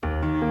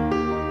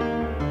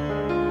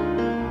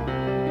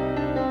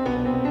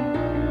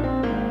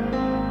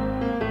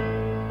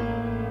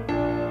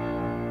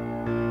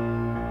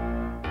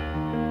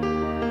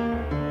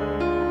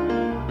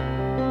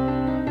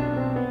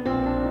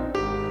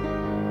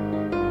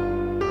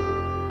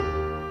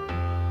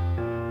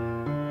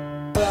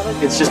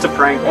It's just a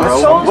prank, bro.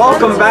 so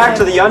Welcome back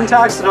to the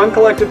Untaxed and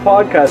Uncollected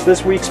podcast.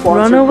 This week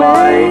sponsored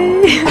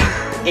Runaway.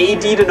 by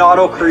A.D.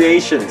 Donato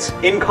Creations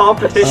in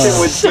competition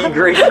with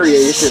C-Grade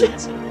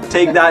Creations.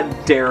 Take that,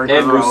 Darren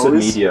And Rose. Lucid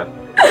Media.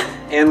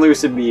 And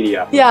Lucid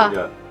Media. Yeah.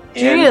 Yeah.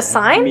 Do you need a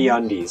sign?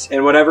 MeUndies.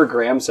 And whatever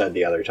Graham said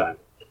the other time.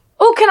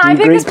 Oh, can I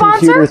pick a Great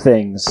computer sponsor?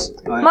 things.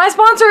 My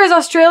sponsor is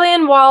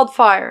Australian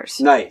Wildfires.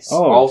 Nice.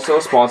 Oh. Also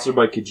sponsored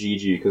by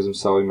Kijiji because I'm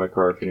selling my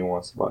car if anyone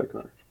wants to buy a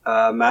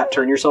car. Matt,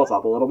 turn yourself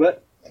up a little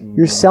bit.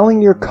 You're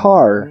selling your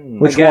car.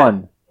 Which Again.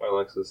 one? My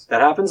Lexus.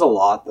 That happens a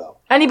lot, though.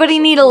 Anybody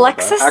need a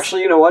Lexus?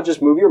 Actually, you know what?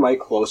 Just move your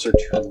mic closer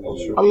to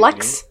me. A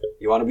Lex?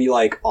 You want to be,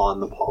 like, on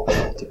the palm.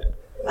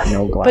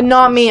 No glass. But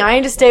not me. I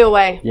need to stay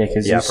away. Yeah,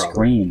 because Yeah, you probably.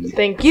 scream.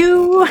 Thank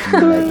you.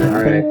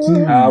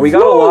 Alright. We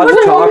got a lot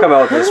to talk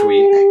about this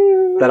week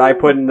that I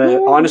put in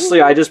the...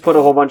 Honestly, I just put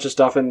a whole bunch of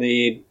stuff in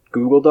the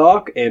Google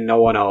Doc, and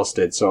no one else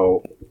did,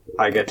 so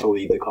I get to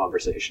lead the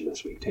conversation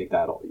this week. Take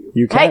that, all you.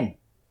 You can. Hey.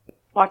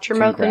 Watch your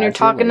mouth when you're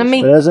talking to That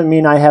me. doesn't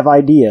mean I have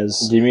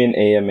ideas. Give me an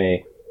AMA.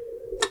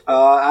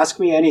 Ask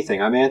me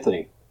anything. I'm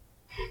Anthony.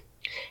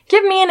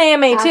 Give me an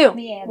AMA too.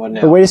 What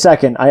But now? wait a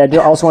second. I do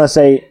also want to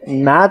say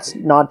Matt's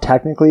not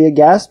technically a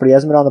guest, but he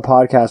hasn't been on the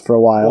podcast for a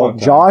while. Long time.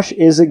 Josh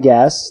is a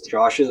guest.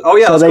 Josh is... Oh,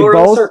 yeah, So let's they go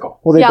around the both circle.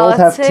 well, they Yeah, both let's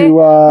have say- to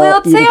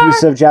let's eat say a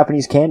piece of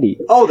Japanese candy.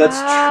 Oh, that's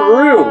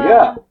true.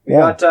 Yeah. We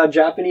Yeah. got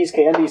Japanese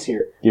candies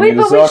here. Give Wait, me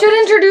the but we Zuck. should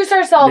introduce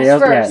ourselves They don't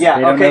first. get- Yeah,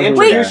 They don't okay, know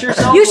who introduce we are.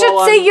 yourself. You should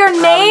while say I'm your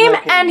grabbing name the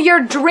candy. and your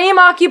dream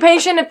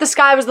occupation if the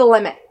sky was the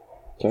limit.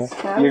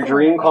 Your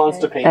dream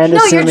constipation. And No,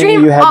 your assuming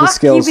dream you had the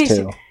skills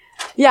occupation. to.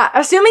 Yeah,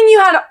 assuming you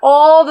had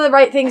all the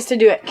right things to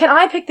do it. Can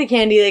I pick the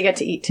candy they get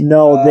to eat?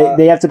 No,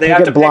 they have to They pick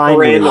have it to pick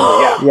blindly. randomly,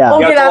 yeah. Yeah. You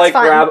Okay, have to, that's like,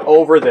 fine. grab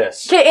over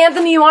this. Okay,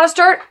 Anthony, you want to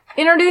start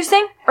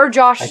introducing? Or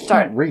Josh I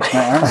start? can't reach.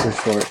 My arms are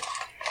short.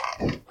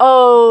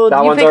 Oh, That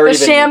you one's picked the already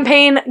been-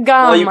 champagne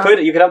gum. Well,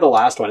 you could have the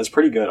last one. It's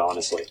pretty good,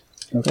 honestly.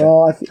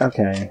 Well,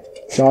 okay.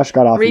 Josh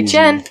got off Reach easy.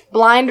 in.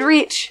 Blind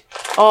reach.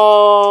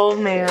 Oh,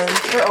 man.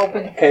 They're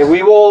open. Okay,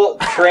 we will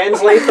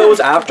translate those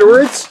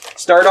afterwards.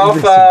 Start off,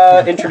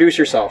 introduce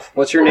yourself.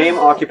 What's your name,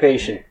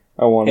 occupation,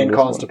 I wanted and this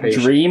one.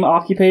 constipation? Dream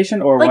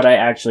occupation or Like- what I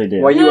actually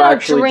did? What you No,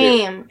 actually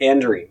dream. do.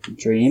 And dream.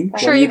 Dream?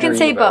 Sure, do you you can dream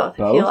say about?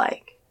 both if you Both?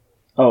 like.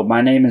 Oh,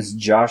 my name is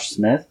Josh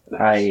Smith.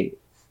 Nice. I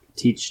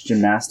teach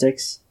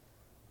gymnastics,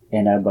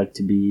 and I'd like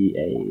to be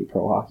a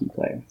pro hockey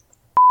player.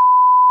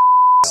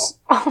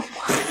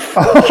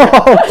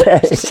 Okay.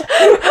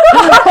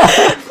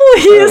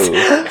 Please,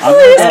 Oh.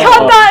 please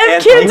cut that if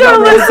And kids you are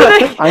got-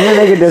 listening. I'm gonna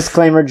make a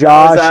disclaimer. that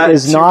Josh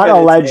is 2 not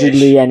minutes-ish?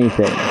 allegedly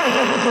anything.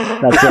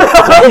 That's it. That's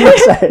all I'm gonna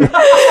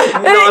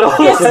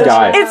say. This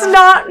guy. It's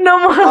not no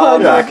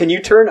more. Can you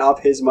turn up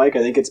his mic? I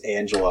think it's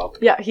Angelo.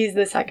 Yeah, he's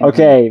the second.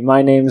 Okay,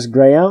 my name's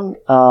Graham.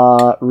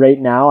 Right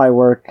now I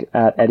work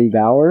at Eddie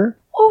Bauer,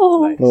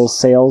 Oh, little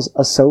sales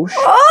associate.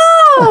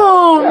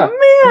 man.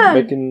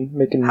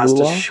 Making Has to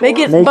moolah? show Make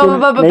it up. Making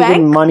bank.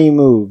 making money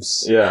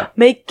moves. Yeah.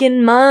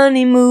 Making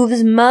money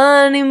moves,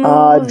 money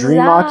moves. Dream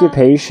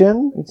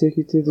occupation, I take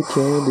you to the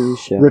candy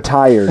shop.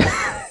 retired.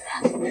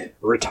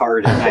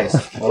 Retarded. Nice.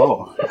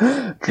 Oh.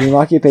 Dream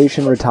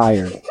occupation,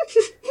 retired.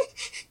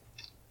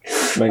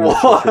 Megan,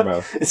 shut your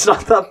mouth. It's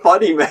not that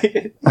funny,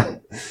 Megan.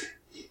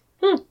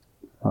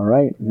 All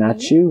right,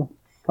 not you.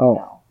 Oh,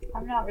 No,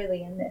 I'm not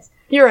really in this.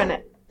 You're in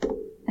it.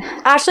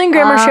 Ashley and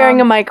Graham are sharing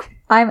a mic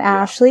I'm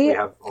Ashley. We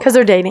have, because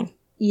they're dating.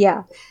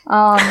 Yeah.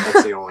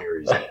 that's the only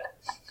reason.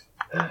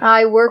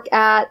 I work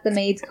at the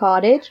Maid's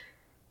Cottage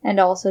and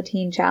also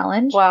Teen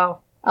Challenge. Wow.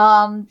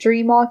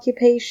 Dream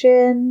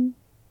occupation.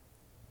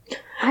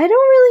 I don't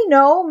really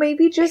know.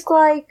 Maybe just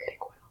like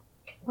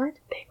what?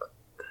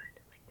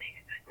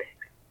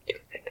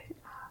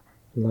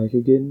 Like a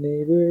good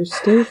neighbor,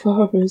 stay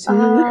farmers here.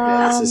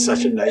 Yeah, this is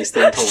such a nice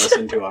thing to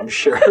listen to, I'm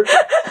sure.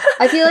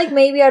 I feel like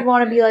maybe I'd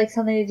want to be like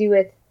something to do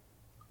with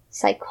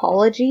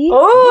psychology.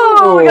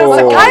 Oh, we got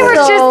a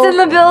psychiatrist So, in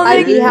the I'd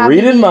be building. happy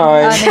Read in being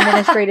mind. an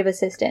administrative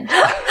assistant.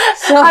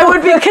 So I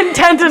would be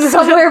content in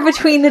somewhere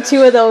between the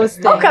two of those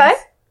things. Okay.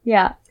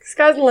 Yeah.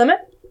 Sky's the limit.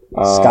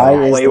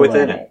 sky is Play the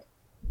within limit. it.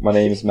 My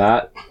name's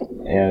Matt,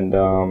 and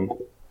I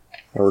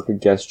work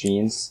with Guess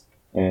Jeans,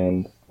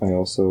 and I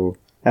also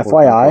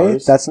FYI,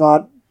 cars. that's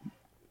not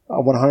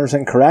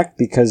 100% correct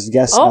because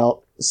Guess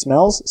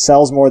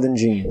sells more than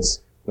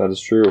jeans. that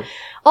is true.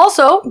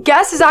 Also,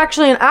 GUESS is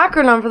actually an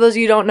acronym for those of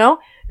you who don't know.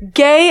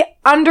 Gay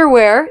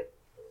underwear,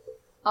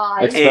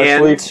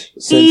 Especially And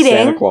since eating.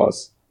 Santa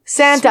Claus.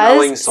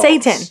 Smelling Santa's, salts.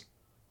 Satan.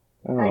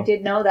 Oh. I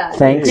did know that.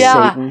 Thanks,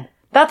 Yeah. Satan.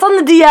 That's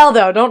on the DL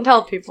though. Don't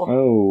tell people.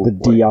 Oh. The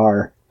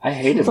DR. I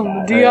hated From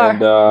that. the DR. And,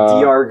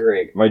 DR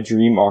Greg. my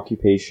dream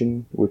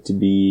occupation would to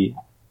be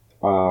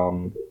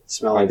Smelling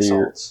Either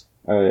you're- salts.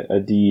 a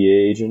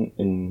DEA agent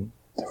in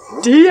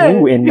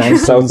Ooh, in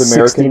South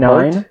American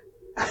 1969.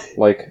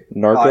 like Oh,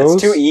 Narcos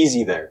it's too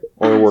easy there.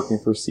 or working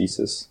for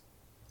CSIS.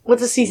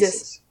 What's a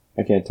CSIS?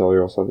 I can't tell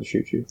you, else I'll have to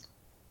shoot you.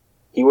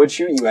 He would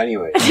shoot you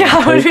anyway.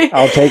 Yeah, it would be.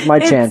 I'll take my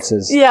It's-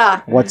 chances.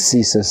 Yeah. What's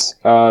CSIS?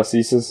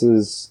 CSIS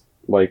is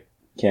like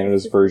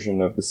Canada's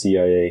version of the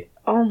CIA.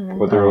 Oh.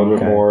 but they're a little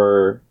bit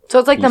more. So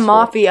it's like the Peaceful.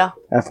 mafia.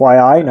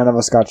 FYI, none of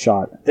us got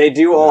shot. They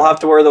do all have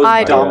to wear those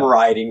I dumb don't.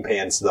 riding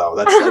pants, though.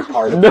 That's like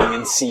part of being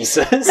in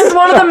CSIS. That's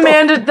one of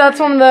the that's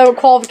one of the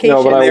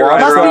qualifications. No, but I They ride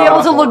Must be around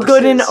able to on look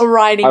good in horses. a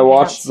riding I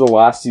watched pants. the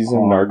last season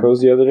of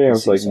Narcos the other day. I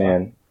was like, so.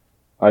 man,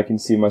 I can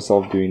see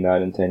myself doing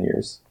that in 10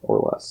 years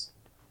or less.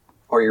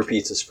 Or your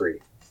pizza's free.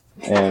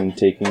 And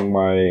taking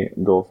my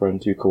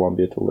girlfriend to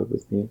Colombia to live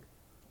with me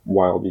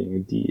while being a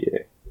DEA.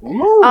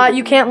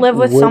 You can't live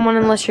with someone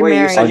unless you're Wait, you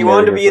married. said you I'd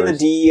wanted to marry be her in the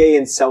first. DEA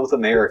in South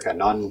America,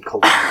 not in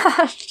Colombia.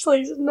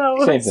 Ashley's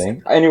nose. Same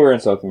thing. Anywhere in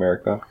South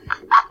America.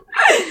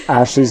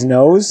 Ashley's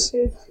nose,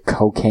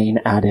 cocaine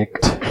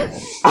addict. We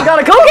got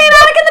a cocaine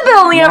addict in the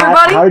building,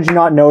 everybody. How did you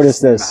not notice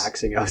this?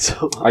 Maxing out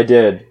so long. I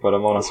did, but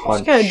I'm on a punch.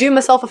 I'm gonna do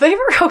myself a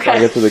favor. I Okay.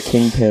 get to the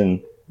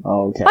kingpin.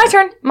 Oh, okay. My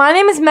turn. My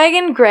name is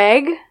Megan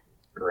Gregg.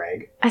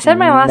 Greg. I said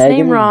my last name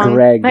Megan wrong.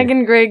 Gregg.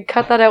 Megan Gregg.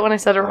 Cut that out when I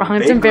said it wrong.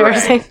 It's Big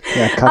embarrassing.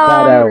 Yeah, cut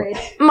that out.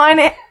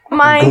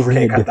 My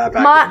Okay, cut that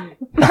back.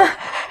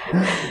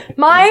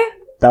 my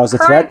That was a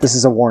current- threat. This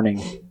is a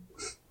warning.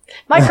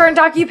 my current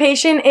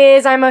occupation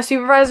is I'm a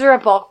supervisor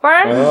at Bulk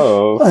Barn,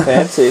 Oh,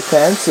 fancy,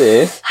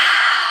 fancy.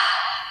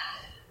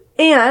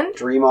 and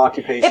Dream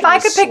occupation If I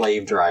is could pick-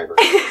 slave driver.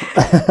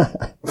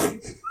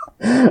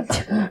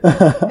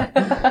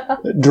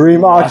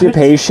 Dream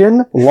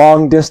occupation,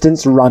 long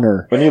distance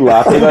runner. When you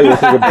laugh at that, you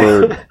look like a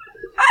bird.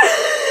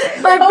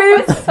 my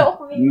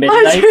favorite,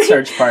 Midnight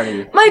search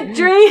party. my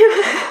dream.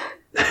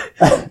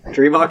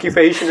 Dream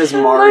occupation is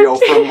Mario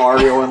from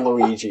Mario and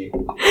Luigi.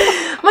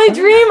 My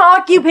dream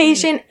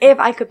occupation, if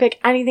I could pick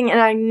anything and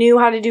I knew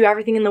how to do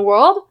everything in the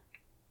world,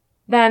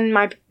 then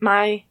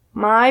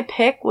my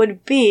pick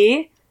would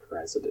be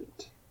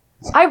President.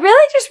 I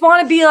really just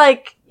want to be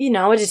like,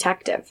 a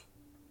detective.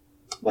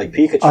 Like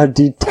Pikachu. A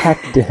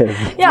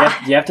detective. Yeah.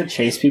 Do you have to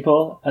chase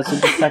people as a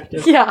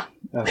detective? Yeah.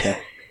 Okay.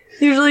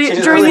 Usually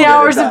She's during really the good at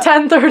hours of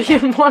that.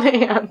 10:30 and 1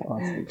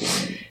 a.m.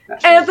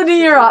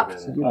 Anthony, you're up.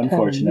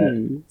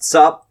 Unfortunate.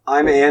 Sup,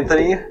 I'm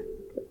Anthony.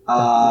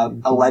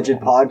 Alleged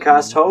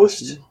podcast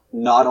host,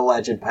 not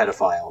alleged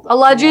pedophile. though.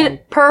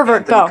 Alleged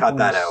pervert, Anthony go. cut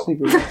that out.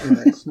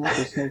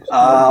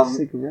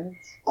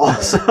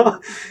 Also,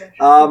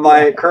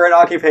 my current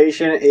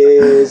occupation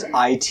is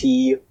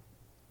IT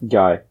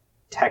Guy.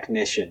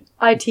 technician.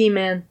 IT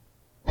man.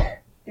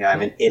 Yeah,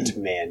 I'm an IT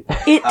man.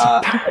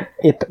 It.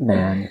 Ip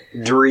man.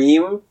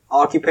 Dream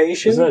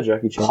occupation, Isn't that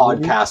Jackie Chan?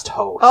 podcast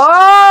host.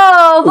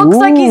 Oh, looks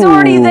like he's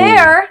already Ooh.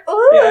 there.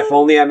 Yeah, if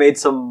only I made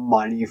some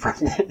money from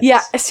this. Yeah,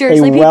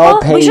 seriously, A people,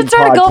 well-paid we should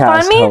start a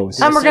podcast GoFundMe,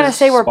 host. and we're This gonna is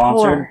say we're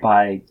sponsored poor.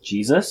 by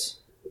Jesus.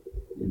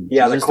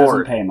 Yeah, the Jesus doesn't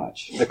cord. pay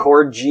much. The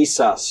cord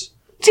Jesus.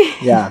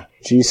 Yeah,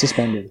 G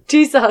suspended.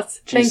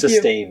 Jesus, G thank you.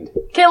 sustained.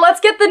 Okay, let's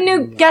get the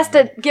new guest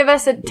to give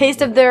us a taste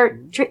of their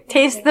Their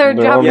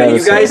job. own Yeah, you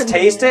medicine. guys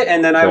taste it,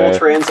 and then I will Okay.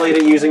 translate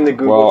it using the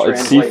Google Well,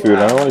 it's Translate seafood.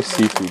 I tab. don't like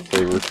seafood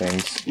flavor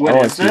things. What I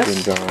don't is like this?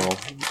 seafood in general.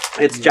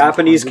 It's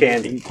Japanese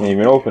candy. Can't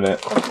even open it.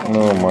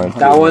 Oh my.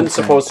 That one's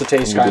supposed to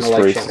taste You kind of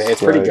like disgrace champagne.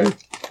 It's pretty swag. good.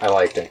 I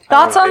liked it.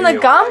 Thoughts I on don't know the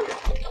if gum? you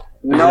like it.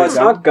 No, it's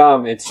not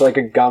gum. It's like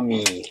a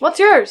gummy. What's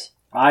yours?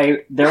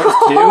 There was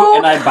two,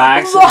 and I by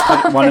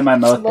accident put one in my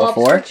mouth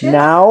before.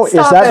 Now,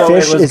 Stop is that it. So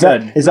it fish? was Is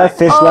that good. is that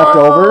fish Oh. left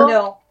over?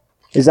 No.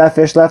 Is that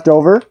fish left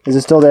over? Is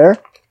it still there?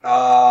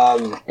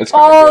 It's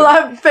Oh,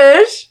 kind that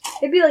fish!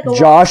 It'd be like a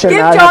Josh and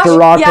Give Matt have to Josh-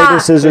 rock yeah. paper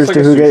scissors It's to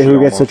like a who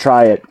sushi gets to almost.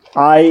 try it.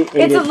 I ate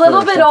It's it a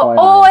little first, bit. FYI.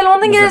 Oh, I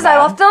don't think it Was it is. I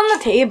bad? left it on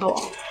the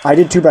table. I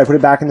did too, but I put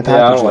it back in the Yeah, I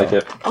package. don't like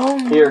it.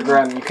 Oh, Here,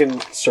 Graham, you can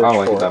search I don't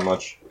like for it that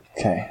much.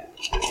 Okay.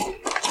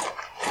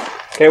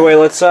 Okay, wait.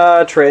 Let's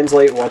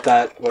translate what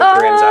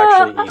Graham's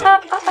actually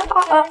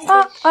eating.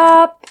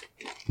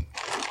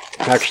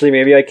 Actually,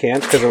 maybe I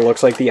can't because it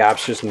looks like the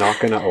app's just not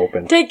going to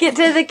open. Take it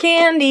to the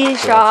candy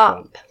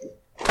shop.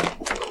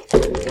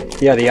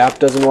 Yeah, the app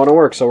doesn't want to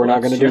work, so we're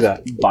not going to do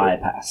that.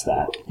 Bypass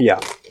that. Yeah.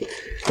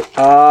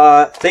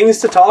 Things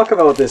to talk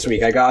about this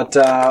week. I got.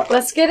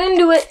 Let's get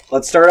into it.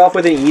 Let's start off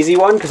with an easy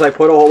one because I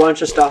put a whole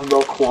bunch of stuff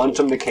about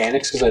quantum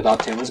mechanics because I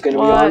thought Tim was going to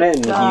be What on it,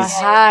 and the he's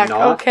heck?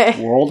 not. Okay.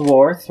 World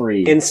War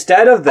III.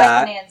 Instead of I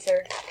that, can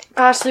answer.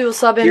 Ashley will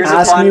sub in. Here's a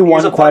Ask fun- me here's one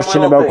a fun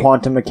question little about thing.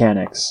 quantum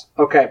mechanics.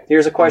 okay,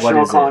 here's a question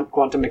What on is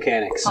quantum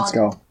mechanics. Let's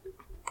go.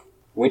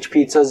 Which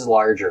pizza is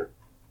larger?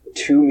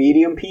 2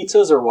 medium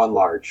pizzas or 1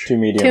 large? Too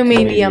medium. Two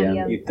medium.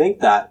 medium. You'd think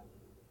that.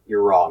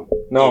 You're wrong.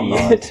 No, I'm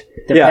not. Idiot.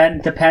 Yeah.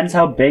 Depends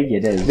how big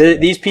it is.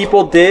 These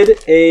people did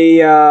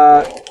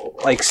a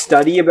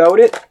study about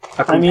it. A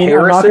I comparison. mean,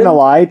 I'm not gonna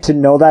lie. To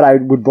know that, I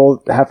would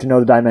both have to know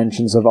the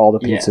dimensions of all the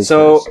Yeah. pizzas.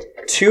 So first.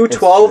 2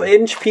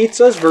 12-inch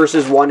pizzas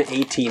versus 1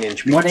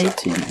 18-inch pizza.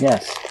 118,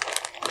 yes.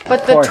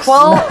 But the course.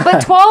 12,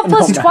 but 12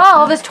 plus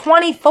 12 is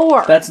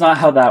 24. That's not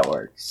how that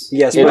works.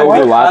 Yes, They but don't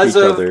overlap because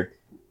each of other.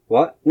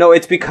 what? No,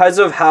 it's because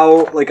of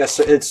how that's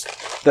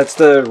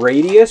the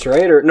radius,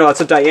 right? Or no,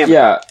 it's a diameter.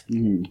 Yeah,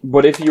 Mhm.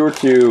 but if you were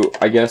to,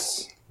 I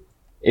guess,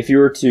 if you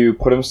were to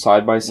put them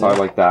side by side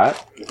like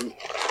that,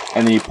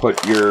 and then you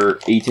put your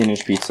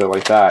 18-inch pizza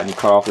like that, and you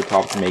cut off the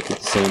top to make it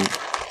the same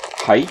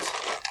height,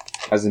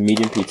 as a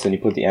medium pizza and you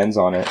put the ends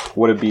on it,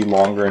 would it be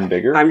longer and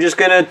bigger? I'm just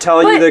gonna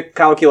tell you But- the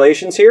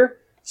calculations here.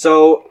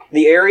 So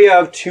the area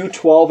of two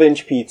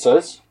 12-inch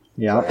pizzas.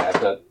 Yeah. Sorry, I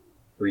have to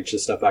reach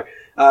this stuff back.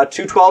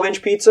 Two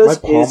 12-inch pizzas My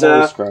palm is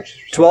always scratches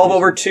for some 12 reason.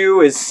 over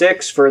 2 is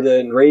 6 for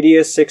the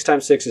radius. 6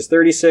 times 6 is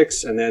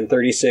 36, and then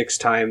 36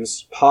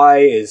 times pi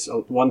is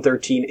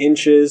 113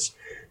 inches.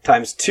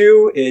 Times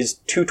 2 is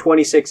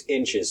 226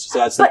 inches. So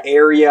that's But- the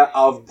area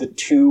of the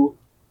two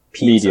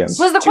pizzas. Mediums.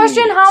 Was the Two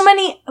question mediums. how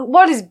many?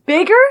 What is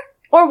bigger,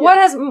 or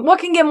what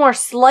can get more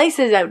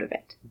slices out of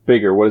it?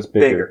 Bigger. What is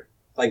bigger? Bigger?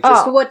 Like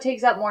just Oh. So what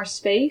takes up more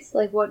space?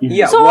 Like what?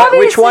 yeah. So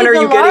Which one are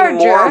obviously you the getting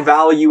more larger-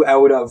 value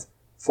out of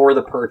for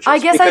the purchase? I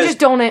guess I Because just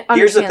don't understand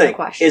here's the thing: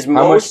 question. is How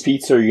much most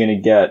pizza are you going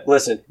to get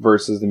listen.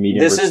 versus the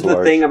medium This versus is the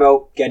large? thing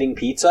about getting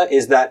pizza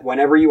is that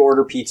whenever you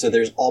order pizza,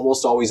 there's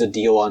almost always a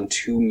deal on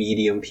 2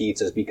 medium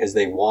pizzas because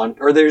they want,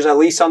 or there's at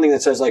least something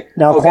that says like,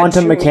 Now, oh, get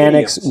quantum 2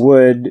 mechanics mediums.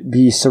 would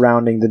be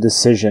surrounding the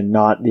decision,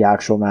 not the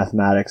actual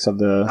mathematics of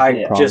the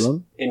I problem. just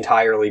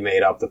entirely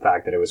made up the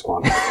fact that it was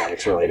quantum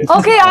mechanics related.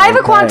 Okay, I have a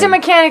Okay. quantum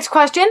mechanics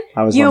question.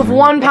 I was You have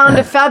wondering. 1 pound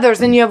of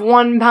feathers and you have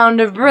 1 pound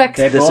of bricks.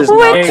 They This both is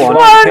not Which quantum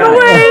one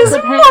mechanics.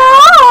 weighs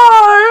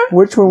more?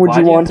 Which one would Why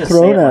you do you want have to say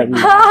thrown it at like you?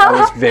 That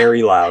was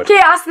very loud. Okay,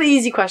 ask the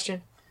easy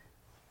question.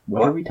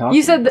 What are we talking?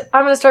 You said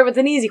I'm going to start with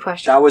an easy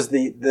question. That was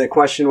the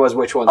question was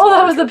which one's Oh,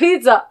 that was larger. the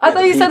pizza. I Yeah,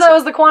 thought the you said pizza. that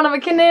was the quantum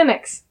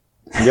mechanics.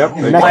 Yep.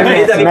 I made that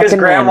because Mechanics.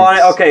 Graham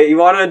wanted. Okay, you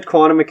wanted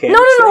quantum mechanics.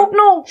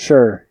 No.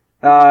 Sure.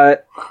 No.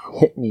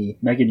 Hit me.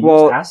 Megan, you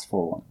Well- just asked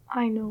for one.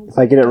 I know. If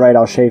I get it right,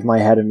 I'll shave my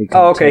head and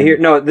become Oh, okay. Tim. Here,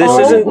 no. This oh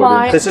isn't.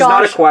 my This is gosh,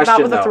 not a question.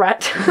 That was a though.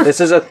 threat.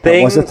 This is a That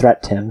thing was a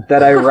threat, Tim.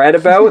 that I read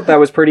about that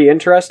was pretty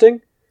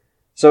interesting.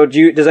 So,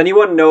 does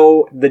anyone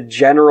know the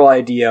general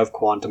idea of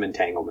quantum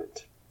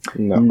entanglement?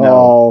 No.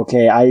 Oh,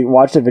 okay. I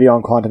watched a video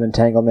on quantum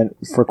entanglement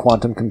for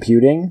quantum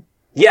computing.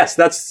 Yes,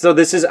 so.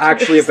 This is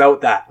actually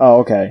about that. Oh,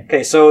 okay.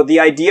 Okay, so the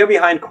idea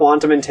behind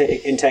quantum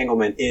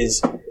entanglement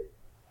is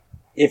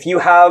if you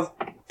have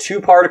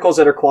two particles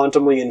that are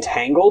quantumly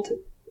entangled,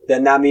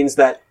 then that means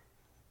that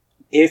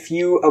if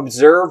you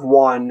observe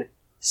one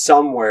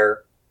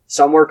somewhere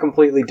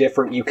completely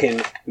different, you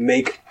can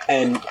make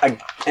an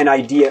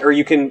idea, or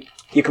you can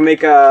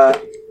make a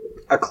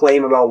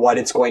claim about what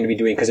it's going to be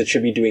doing because it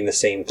should be doing the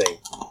same thing.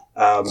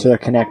 So they're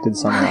connected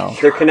somehow.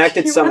 They're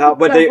connected somehow,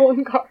 but they.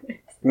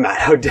 Matt,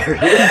 how dare you?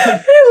 He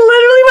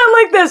literally went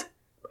like this.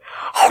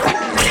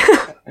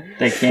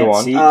 They Go can't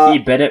on. see. Uh, He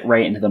bit it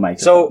right into the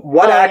microphone. So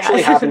what Oh, yeah.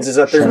 actually happens is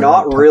that they're Sure,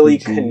 not really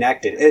talking to you.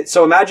 connected.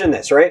 So imagine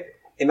this, right?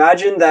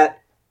 Imagine that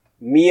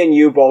me and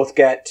you both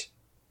get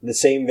the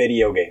same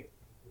video game.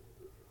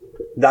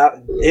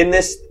 That in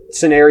this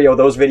scenario,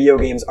 those video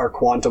games are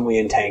quantumly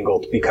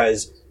entangled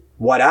because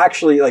what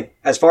actually, like,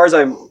 as far as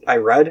I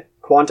read,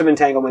 quantum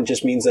entanglement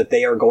just means that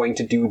they are going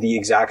to do the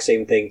exact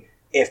same thing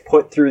if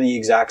put through the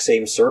exact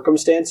same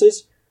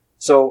circumstances.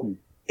 So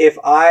if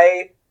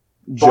I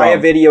buy a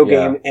Jump, video yeah.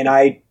 game and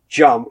I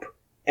jump,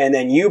 and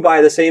then you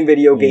buy the same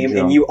video game and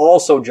jump. you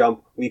also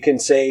jump, we can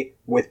say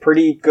with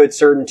pretty good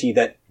certainty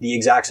that the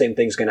exact same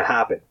thing's going to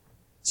happen.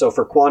 So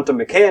for quantum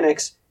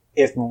mechanics,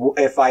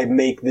 if I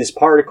make this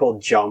particle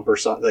jump or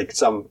something, like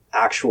some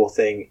actual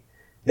thing,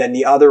 then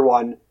the other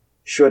one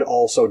should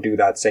also do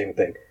that same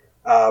thing.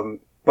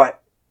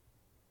 But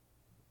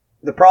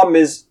the problem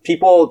is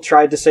people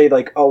tried to say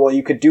like, oh, well,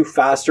 you could do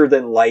faster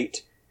than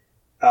light.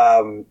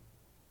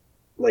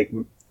 Like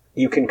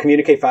you can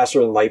communicate faster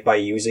than light by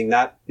using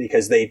that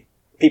because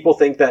people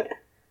think that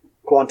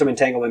quantum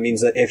entanglement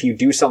means that if you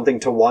do something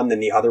to one, then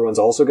the other one's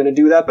also going to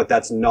do that, but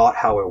that's not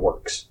how it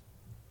works.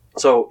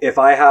 So if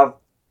I have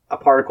a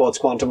particle that's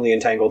quantumly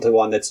entangled to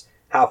one that's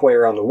halfway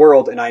around the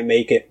world and I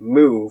make it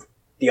move,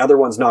 the other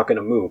one's not going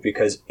to move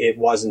because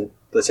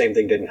the same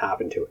thing didn't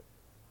happen to it.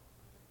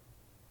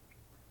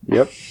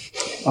 Yep.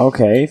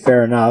 Okay,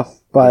 fair enough.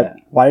 But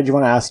Yeah. why did you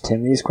want to ask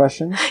Tim these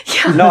questions?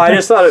 Yeah. No, I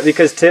just thought it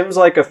because Tim's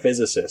like a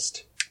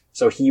physicist.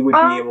 So he would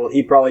be able,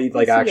 he'd probably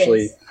like Yes, he actually,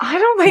 is. I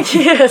don't think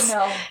he is.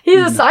 No. He's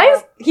a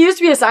science. He used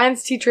to be a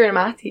science teacher and a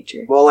math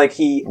teacher. well, like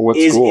he What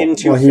is school?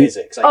 into Well, he-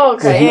 physics. I Oh,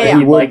 guess. okay. Well, Yeah, he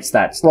yeah. would- likes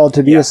that stuff. Well,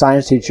 to be Yeah. a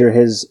science teacher,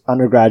 his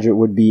undergraduate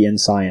would be in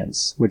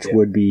science, which Yeah.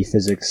 would be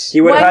physics.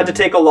 He would have What? had to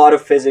take a lot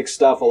of physics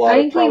stuff, a lot I of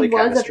think he probably was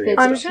a chemistry. and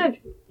I'm physicist. stuff.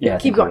 just gonna Yeah, I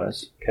keep think going. it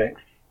was. Okay.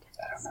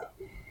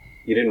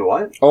 You didn't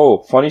what? Oh,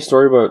 funny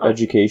story about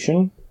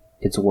education.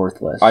 It's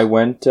worthless. I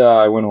went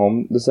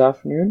home this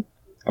afternoon,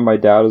 and my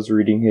dad was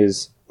reading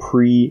his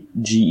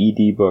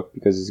pre-GED book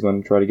because he's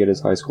going to try to get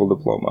his high school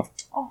diploma.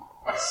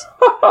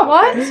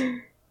 what?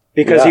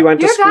 Because Yeah. he went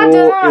to Your dad school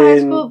doesn't have high in.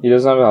 school. He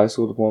doesn't have a high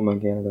school diploma in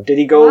Canada. Did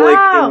he go Wow.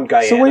 like in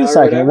Guyana? So wait a or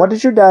second. whatever? What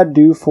did your dad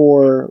do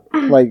for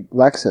like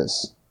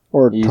Lexus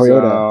or He's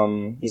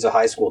Toyota? He's a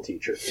high school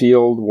teacher.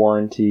 field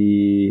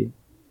warranty,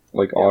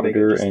 like Yeah, they could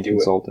auditor just and do it.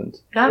 consultant.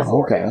 That's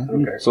Oh, okay.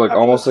 Okay. So like After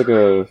almost that. like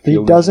a. He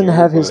field doesn't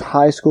engineer, have his but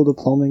high school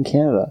diploma in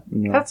Canada.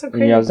 no. That's so And he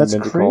crazy. hasn't That's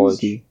been to crazy.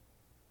 college.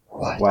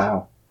 What?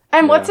 Wow.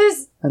 And Yeah. what's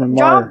his? And a Job?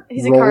 Mar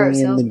He's a car rolling in the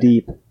salesman.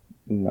 deep.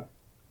 No.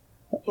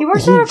 He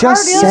works He at a car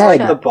just dealership. said.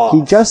 Like the boss.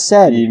 He just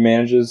said. He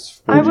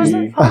manages. I 4G.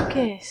 wasn't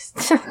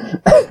focused.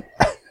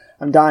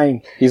 I'm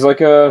dying. He's like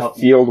a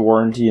field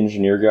warranty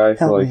engineer guy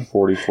for Help like me.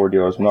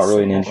 $44. I'm not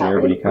really an engineer,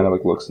 but he kind of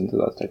like looks into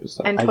that type of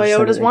stuff. And I just said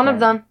Toyota's it one of again.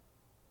 them.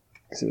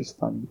 Because it was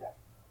funny.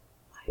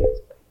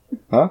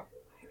 Huh?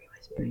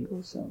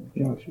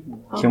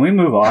 Can we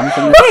move on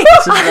from this?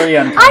 This is really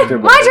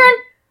uncomfortable. My turn.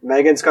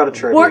 Megan's got a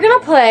trivia. We're gonna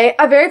game. play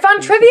a very fun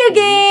trivia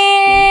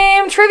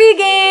game.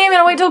 And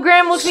I'll wait till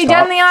Graham looks me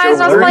dead in the eyes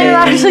and I was Joke playing of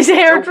and the actually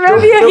say our Joke-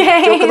 trivia joke-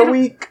 Joke of the game.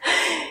 week.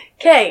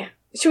 Okay.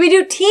 Should we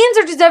do teams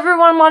or does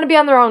everyone want to be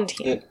on their own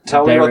team? Yeah,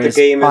 tell me There what the is-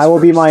 game is. I will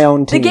be first. my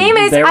own The team. game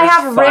is There I was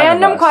have 5 of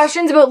random us.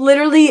 questions about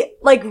literally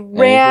like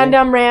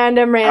random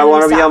I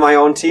want to be stuff. on my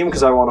own team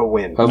because I want to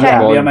win. How's Okay. my I'll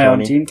be volume, on my own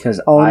Tony? team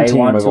because Own I team.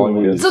 want My to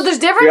volume lose. is- So there's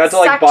different You have to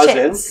like sections.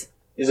 buzz in.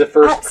 Is it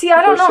first? See,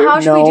 I don't know first how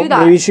two? should we do that.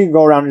 Maybe you should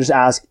go around and just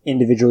ask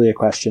individually a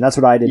question. That's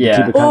what I did Yeah. to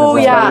keep it kind Oh,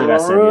 of yeah. Probably the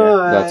best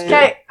idea. That's good.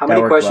 Okay, How That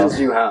many worked questions well.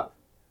 do you have?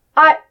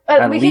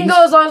 At we can least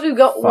go as long as we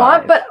want,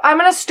 5. but I'm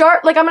gonna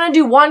start. Like I'm gonna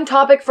do one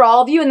topic for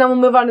all of you, and then we'll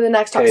move on to the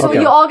next topic. Okay.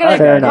 So you all get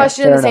Fair a enough,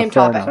 question in fair the same enough,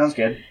 fair topic. enough. Sounds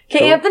good. Okay,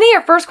 Cool. Anthony,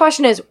 your first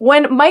question is: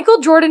 when Michael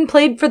Jordan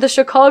played for the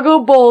Chicago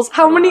Bulls,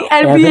 how many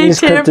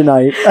Anthony's NBA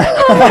champions?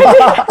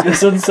 kryptonite.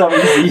 This one's so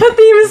easy. The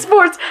theme is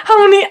sports.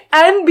 How many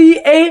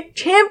NBA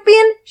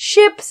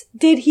championships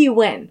did he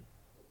win?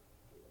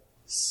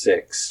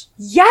 6.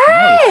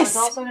 Yes.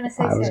 also going to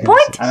say I was six. gonna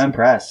Point. say I'm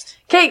impressed.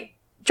 Okay,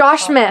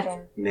 Josh Smith.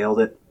 Nailed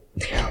it.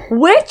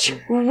 Which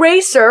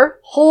racer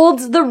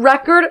holds the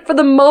record for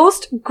the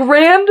most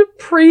Grand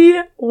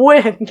Prix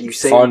wins? You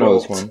say Oh, I know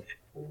this one.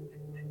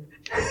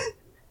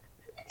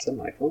 Is that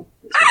my phone?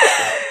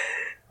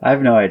 I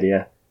have no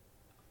idea.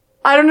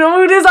 I don't know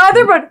who it is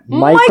either, but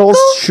Michael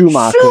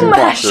Schumacher.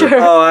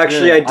 Oh,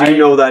 actually, I do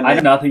know that I know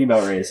name. nothing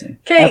about racing.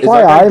 Okay, that guy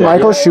FYI, dead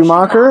Michael yet?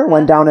 Schumacher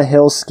went down a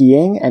hill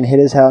skiing and hit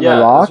his head on Yeah,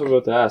 a rock. that's what I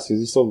was about to ask.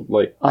 Is he still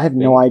like? I have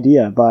no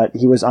idea, but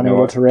he was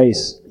unable what? to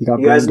race. He got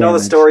You guys brain know the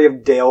damage. story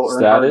of Dale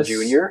Earnhardt Status?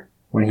 Jr.?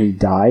 When he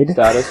died?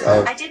 Status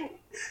of I didn't.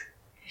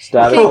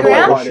 status Okay, of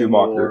Graham? Michael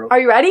Schumacher. are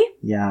you ready?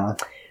 Yeah.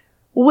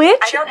 Which?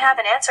 I don't have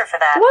an answer for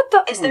that. What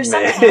the? Is there Man.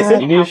 something else I You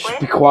can need help to be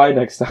with? quiet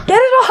next time. Get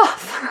it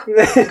off!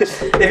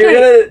 If you're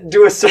gonna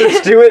do a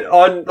search, do it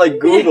on like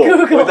Google,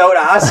 Google. without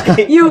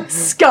asking. You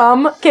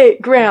scum. Okay,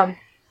 Graham.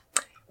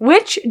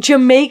 Which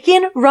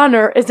Jamaican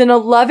runner is an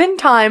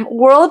 11-time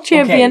world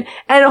champion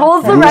and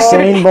holds the record?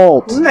 Usain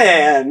Bolt.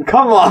 Man,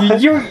 come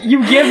on. You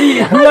give me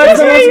Let's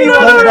make me no,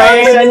 one no,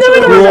 right no, into no,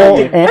 it.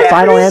 no, Cool. And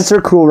final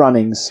answer, Cool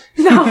Runnings.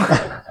 No,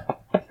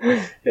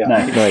 Yeah.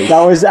 Nice.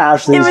 That was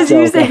Ashley's it was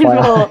joke, Usain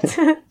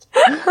FYI.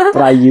 Bolt.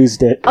 But I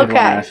used it. Good one, Okay.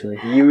 Ashley.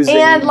 Using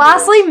And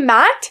lastly,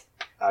 Matt.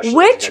 Ashley,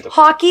 Which get the-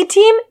 hockey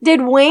team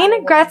did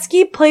Wayne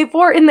Gretzky play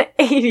for in the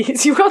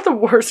 80s? You got the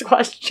worst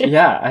question.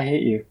 Yeah, I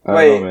hate you. I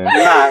Wait, don't know, man.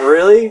 Matt,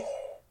 really? Do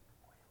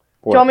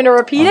you want me to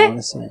repeat I it?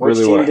 wanna say. Which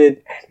Really team what?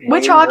 did?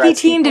 Which Wayne hockey Gretzky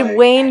team did play?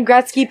 Wayne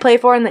Gretzky play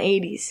for in the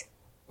 80s?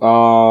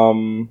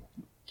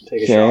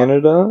 Take a shot.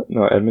 Canada?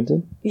 No,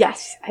 Edmonton.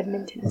 Yes,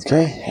 Edmonton.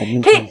 Okay,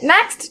 Edmonton. Okay,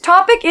 next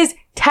topic is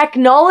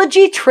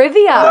technology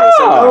trivia. Nice,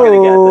 I'm not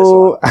gonna get this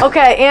one.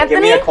 Okay, Give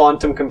me Anthony. a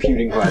quantum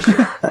computing question.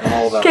 I'm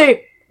all about it.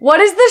 Okay, what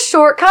is the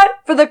shortcut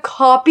for the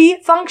copy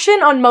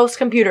function on most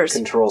computers?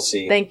 Control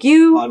C. Thank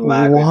you. On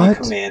Mac would What?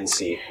 be Command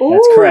C.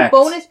 That's correct.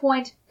 Bonus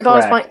point.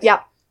 Bonus Correct. point. Yeah.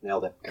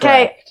 Nailed it.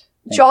 Okay, Correct.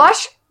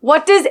 Josh.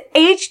 What does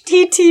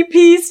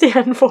HTTP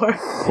stand for?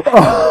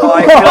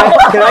 Oh,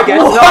 can I get?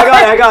 No,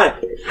 I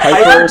got it.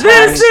 Hyper-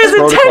 This is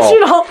Protocol.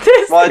 intentional.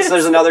 Well, This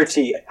there's is. another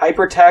T.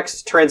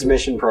 Hypertext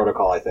Transmission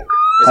Protocol, I think.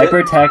 Is it?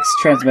 Hypertext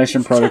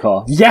transmission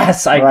protocol.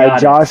 Yes, I All right, got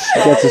it. Josh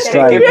gets a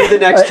strike. Give me the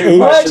next two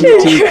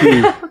questions.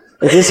 HTTP.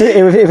 If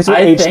it's what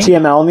I think-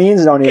 HTML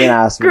means, don't even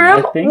ask me.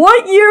 Grim, I think-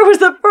 what year was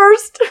the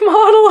first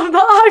model of the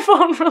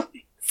iPhone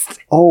released?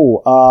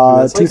 Oh,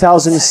 That's like-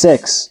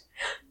 2006.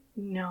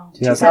 No.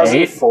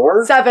 2008.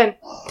 2004? 7.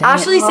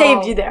 Ashley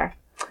saved you there.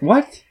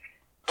 What?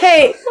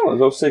 Okay, Oh, it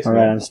was 06. All right,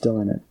 man. I'm still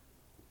in it.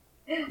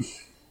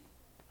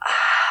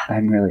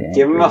 I'm really angry.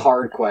 Give him a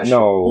hard question.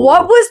 No.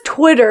 what was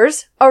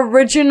Twitter's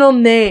original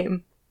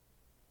name?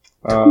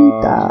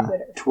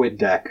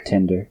 TwidDeck.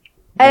 Tinder.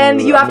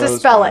 And you have to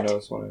spell it.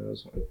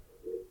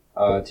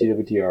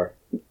 TWTR.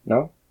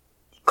 No?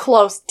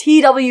 Close.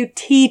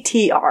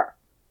 TWTTR.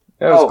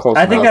 That was Oh, close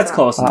I think enough. that's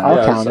close enough. I'll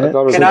Yeah, count it.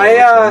 thought was Can like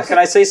I close. can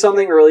I say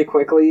something really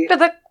quickly?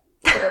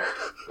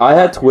 I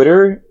had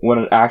Twitter when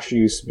it actually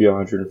used to be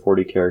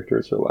 140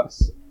 characters or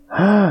less.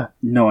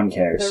 No one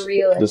cares. The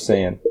realist. Just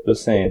saying.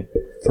 Just saying.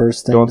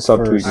 First thing Don't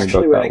subtweet first. me.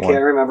 Actually, about I that can't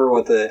one. remember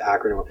what the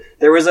acronym was.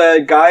 There was a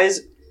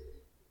guy's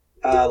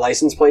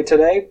license plate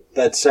today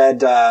that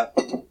said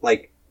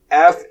like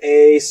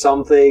FA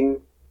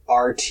something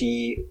RT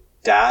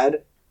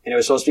dad, and it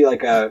was supposed to be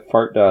like a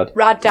Fart dad.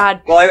 Rad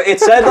Dad. well, it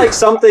said like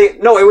something.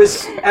 No, it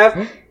was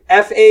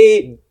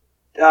FA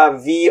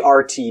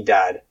VRT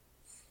dad.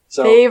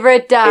 So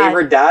Favorite dad.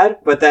 favorite dad,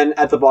 but then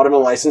at the bottom of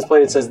the license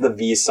plate it says the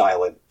V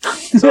silent.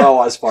 So it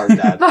was fart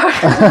dad.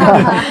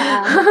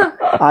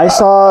 I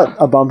saw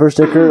a bumper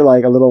sticker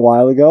like a little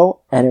while ago,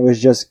 and it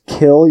was just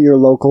 "kill your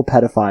local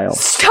pedophile."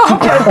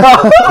 Stop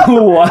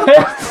it. What?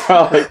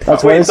 That's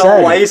what Wait, it the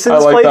said. license I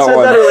like plate that said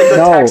one. that, or like the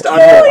No. text Kill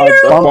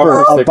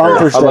under? a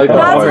bumper sticker. sticker. I like that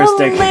That's one. Bumper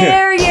sticker.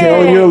 hilarious.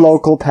 Kill your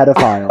local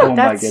pedophile. Oh my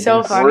That's so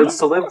goodness. funny. Words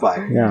to live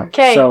by. Yeah.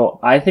 Okay. So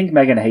I think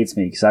Megan hates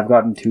me because I've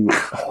gotten two I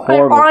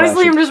horrible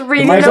honestly am questions. just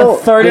reading There's them. a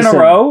third in a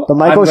row. The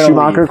Michael I'm gonna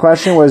Schumacher leave.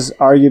 question was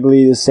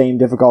arguably the same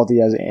difficulty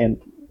as,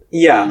 and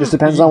Yeah. just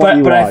depends on what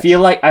you But watch. I feel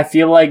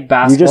like you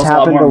basketball's just a lot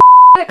happen more. to.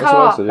 It That's cut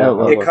what I off. said, yeah.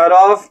 Oh, It cut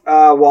off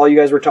while you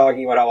guys were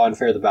talking about how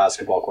unfair the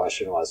basketball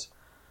question was.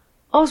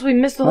 Oh, so we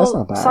missed the That's whole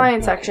not bad.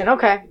 science section.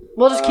 Okay.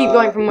 We'll just keep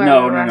going from where we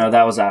No, were.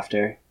 that was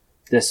after.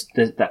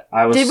 That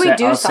I was. Did we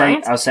do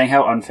science? I was saying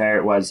how unfair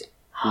it was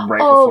right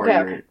Oh, before okay,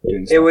 you were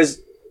doing. It Stuff.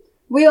 was,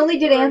 We only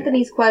did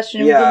Anthony's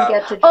question. Yeah. We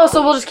didn't get to. Oh,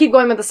 so we'll just keep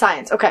going with the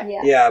science. Okay.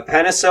 Yeah. yeah,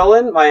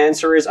 penicillin. My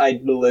answer is I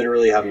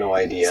literally have no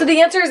idea. So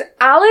the answer is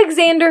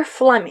Alexander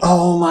Fleming.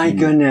 Oh my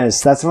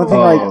goodness, that's one thing.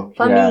 Oh,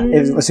 Fleming.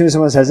 Like, as soon as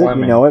someone says it, you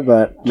Fleming. know it,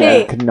 but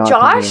Okay, I could not.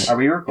 Josh? Are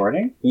we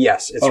recording?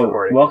 Yes, it's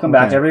recording. Welcome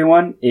back, Okay.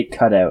 everyone. It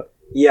cut out.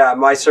 Yeah,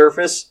 my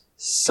Surface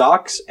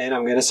sucks, and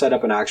I'm going to set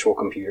up an actual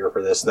computer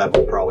for this that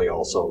will probably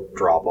also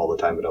drop all the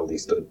time, but at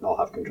least I'll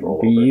have control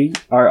over it. We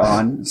are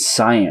on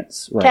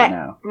science right Okay.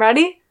 now.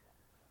 Ready?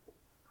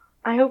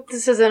 I hope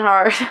this isn't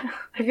hard.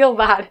 I feel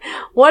bad.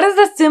 What is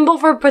the symbol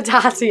for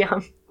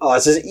potassium? Oh,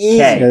 this is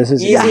easy. Okay. Yeah, this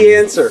is Easy easy.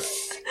 answer.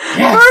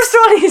 First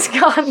one he's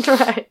gotten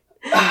right.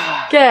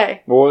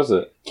 Okay. What was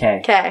it? Okay.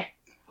 Okay.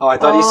 Oh, I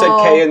thought he said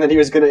Oh. K and then he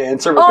was going to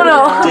answer, but Oh, then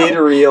no. I did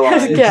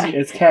realize. Okay.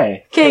 It's K.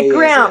 Okay, K is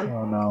Graham.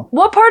 Oh no.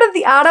 What part of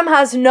the atom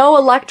has no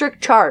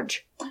electric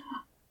charge?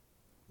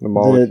 The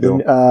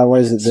molecule.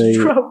 What is it?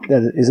 Stroke.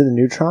 Is it the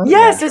neutron?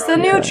 Yes, it's the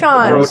Yeah. neutron.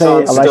 I would say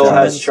Proton still electrons,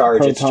 has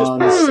charge, it's just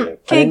protons. positive. I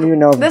Okay, didn't even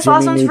know if this Jimmy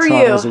last one's for Neutron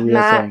you, was a real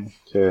Matt. thing.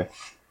 Okay.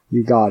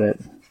 You got it.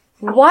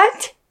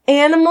 What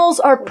animals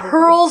are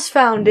pearls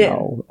found in?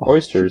 No.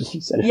 Oysters.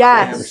 You said it.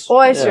 Yes,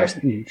 oysters.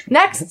 Yeah.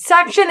 Next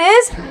section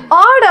is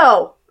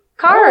auto.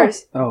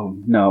 Cars. Oh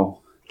no.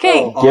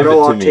 Okay. Oh, Give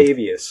Otto it to me.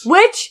 Octavius.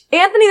 Which,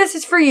 Anthony, this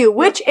is for you.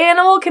 Which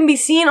animal can be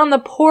seen on the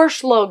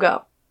Porsche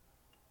logo?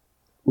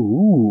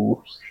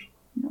 Ooh.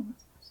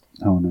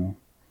 Oh no.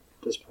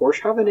 Does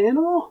Porsche have an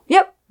animal?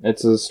 Yep.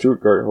 It's a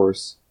Stuttgart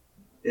horse.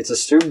 It's a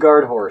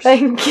Stuttgart horse.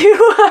 Thank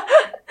you.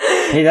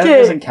 Hey, that Okay.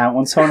 doesn't count.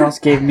 When someone else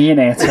gave me an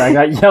answer, I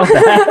got yelled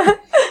at.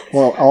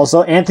 Well,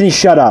 also, Anthony,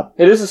 shut up.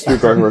 It is a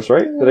Stuttgart horse,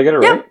 right? Did I get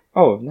it Yep. right?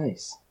 Oh,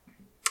 nice.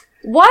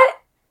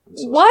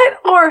 What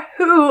or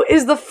who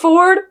is the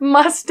Ford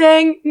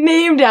Mustang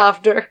named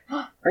after?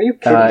 Are you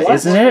kidding? What?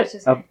 Isn't it?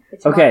 It's Mark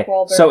Okay,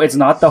 Wahlberg. so it's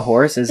not the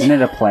horse, isn't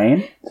it? A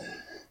plane?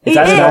 It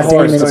That's is. not a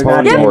horse. It's It's a Matt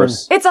plane. Damon.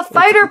 horse. It's a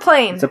fighter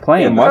plane. It's a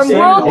plane. Yeah, From Mustang.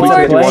 World It's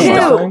War a plane. II.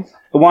 Mustang.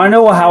 Want to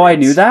know how I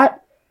knew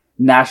that?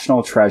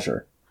 National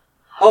Treasure.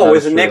 Oh, That with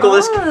is true.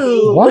 Nicholas.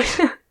 Oh.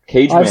 What?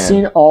 Cage I've Man.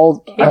 seen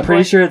all. I'm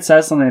pretty sure it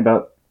says something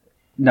about.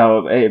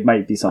 No, it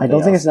might be I something. don't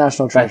think else. it's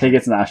National But I Treasure. think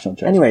it's National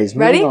Treasure. Anyways,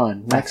 Ready? moving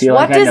on. I Next feel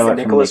What like I know does- it from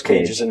Nicholas Nick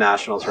Cage is a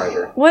national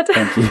treasure. What?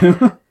 Thank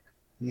you.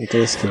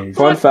 Nicolas Cage.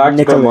 Fun fact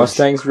Nicolas. about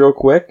Mustangs, real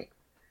quick.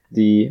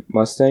 The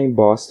Mustang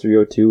Boss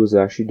 302 was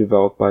actually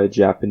developed by a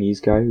Japanese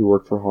guy who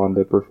worked for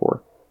Honda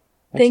before.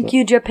 Thank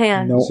you,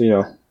 Japan. No. So, you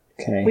know,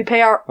 Okay. We pay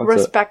our That's it.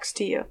 respects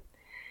to you.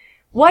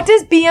 What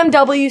does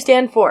BMW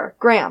stand for?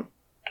 Graham.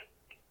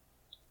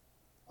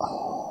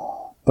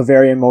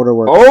 Bavarian Motor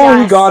Works. oh,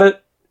 Yes. he got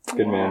it.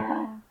 Good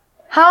man.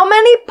 How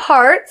many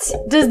parts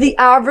does the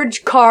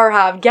average car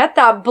have? Get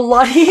that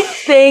bloody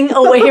thing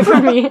away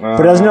from me.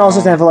 But doesn't it also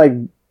stand for like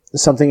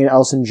something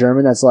else in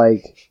German that's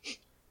like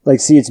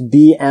see, it's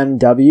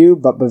BMW,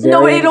 but Bavarian.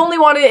 No, it only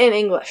wanted it in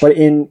English. But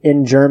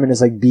in German,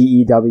 it's like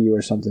BEW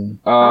or something.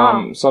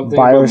 Something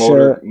about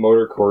Bioshock-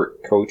 motor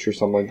coach or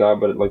something like that,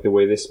 but like the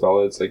way they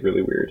spell it, it's like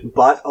really weird.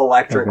 But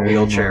electric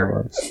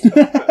wheelchair.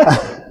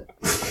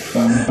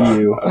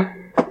 You.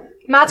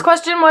 Matt's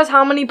question was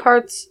how many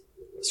parts,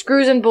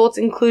 screws and bolts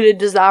included,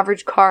 does the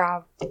average car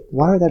have?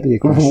 Why would that be a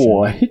question?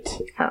 What?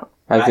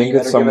 I Matt, think you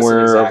it's better give us an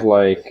somewhere exact of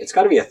like It's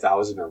got to be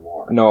 1,000 or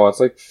more. no, it's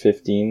like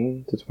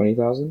 15 to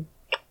 20,000.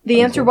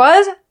 The answer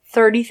was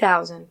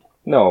 30,000.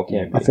 No, it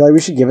can't I be. feel like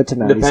we should give it to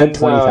Matt. He said Depends,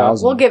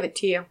 20,000. We'll give it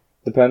to you.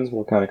 Depends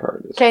what kind of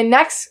car it is. Okay,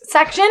 next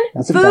section.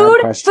 That's a bad Food,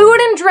 question. food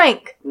and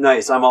drink.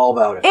 Nice, I'm all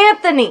about it.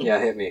 Anthony. Yeah,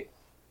 hit me.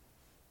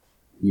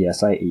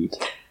 Yes, I eat.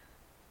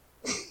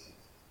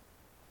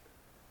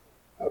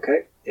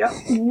 Okay, yeah.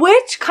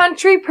 Which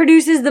country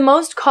produces the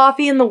most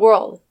coffee in the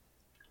world?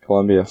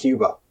 Colombia,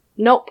 Cuba,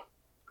 Nope.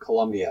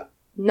 Colombia.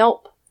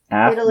 Nope.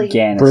 Italy.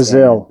 Afghanistan.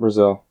 Brazil.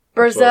 Brazil.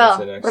 Brazil. That's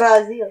what I would say next.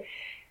 Brazil.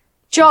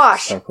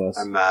 Josh. So close.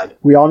 I'm mad.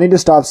 We all need to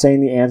stop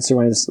saying the answer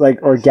when it's like,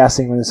 or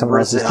guessing when someone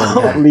else is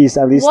Brazil. saying it.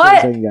 At least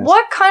What? saying yes.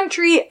 What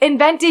country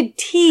invented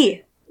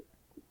tea?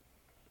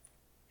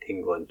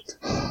 England.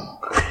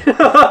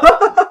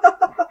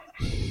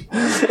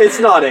 It's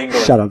not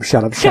England. Shut up,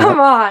 shut up, shut Come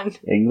up. on.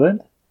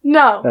 England?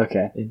 No.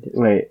 Okay.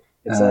 Wait.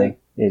 It's like-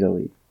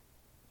 Italy.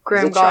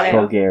 Graham Is it got it.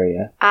 China?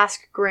 Bulgaria.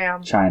 Ask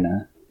Graham.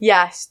 China.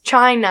 Yes.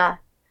 China.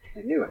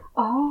 I knew it.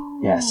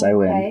 Oh. Yes, I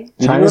win. okay. Did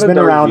you China's go to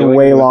been around Darjeeling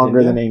way with longer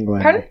India? than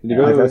England. Pardon? Did you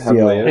go to I the feel.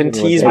 Himalayas? And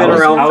tea's been I was-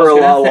 around I for was a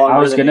lot gonna- longer. I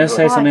was than gonna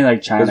England. say something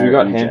like China. Because we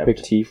got or Egypt.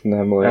 handpicked tea from the I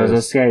was Himalayas.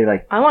 just gonna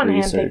like. I want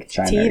research handpicked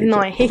China tea, or even though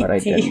I Egypt, hate but I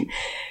tea. didn't.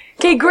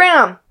 Okay,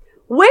 Graham.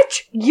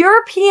 Which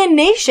European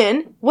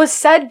nation was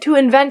said to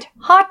invent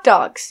hot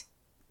dogs?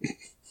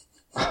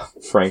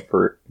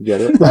 Frankfurt.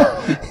 Get it?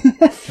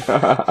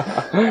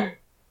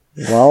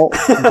 Well,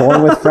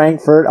 going with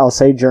Frankfurt, I'll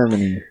say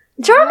Germany.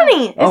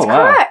 Germany is Oh,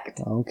 wow.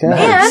 correct. Okay.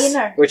 And-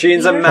 Wiener. Which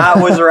means that Wiener. Matt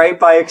was right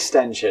by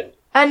extension.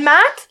 And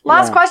Matt,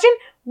 last Yeah. question.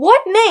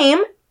 What name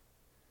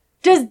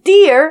does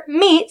deer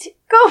meat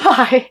go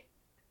by?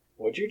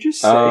 What'd you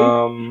just say?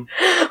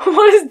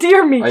 What is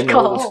deer I meat know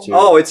called? this too.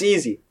 Oh, it's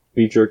easy.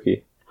 Beef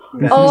jerky.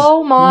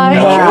 Oh my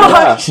Matt,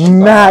 gosh.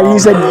 Matt, you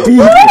said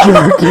beef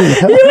jerky.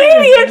 You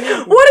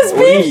idiot! What does What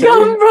do you beef say?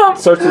 come from?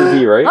 Starts with a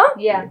V, right? Huh?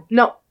 Yeah.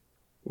 No.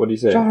 What do you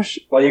say? Josh.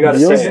 Well, you gotta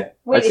Veals? say it.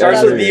 Wait, It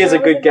Starts does. with V is a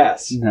good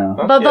guess. No.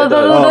 Huh? Yeah, it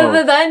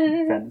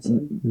does.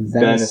 Then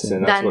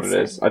Venison, that's what it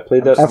Venison. is. I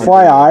played that.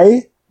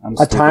 FYI, I'm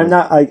a time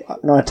stupid.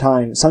 that not a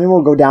time. Something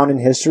will go down in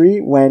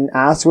history. When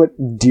asked what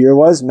deer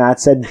was, Matt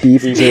said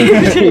beef Beef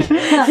jerky. jerky.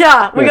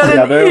 yeah, we Wait, got the an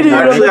other- idiot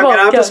on Actually, the I'm gonna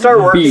have to podcast. start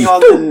working Beef. on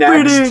the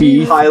next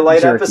Beef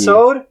highlight jerky.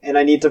 episode, and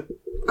I need to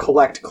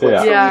collect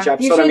clips Yeah. from each You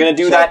episode. I'm should gonna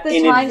do check that the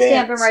in timestamp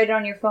advance. and write it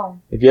on your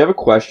phone. If you have a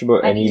question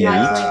about Any any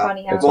times meat, when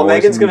funny how it's Well, always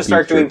Megan's gonna gonna be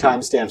start beef doing jerky.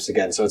 timestamps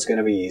again, so it's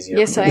gonna be easier.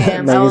 Yes, I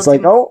am. Megan's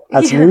like, oh,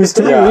 that's news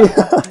to me.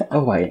 Yeah.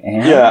 Oh, I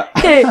am. Yeah.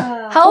 Okay,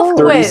 health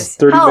 30, quiz.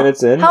 30 Health-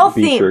 minutes in, health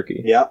beef theme.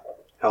 jerky. Yep.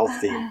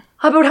 Healthy.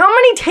 About how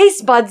many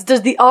taste buds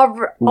does the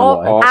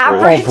What?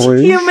 average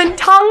Average. human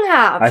tongue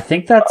have? I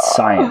think that's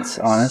science,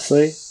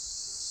 honestly.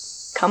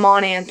 Come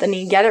on,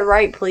 Anthony, get it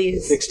right,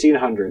 please.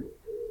 1600.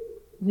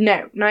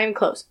 No, not even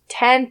close.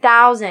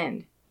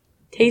 10,000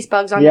 taste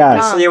bugs on Yeah,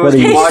 your So tongue. it was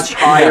What are you- much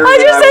higher. I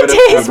than just said would've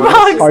taste ever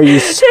bugs. said. Are you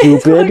Taste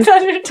stupid? bugs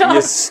on your tongue.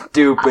 You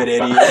stupid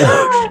idiot.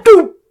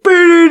 Stupid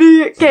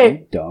idiot.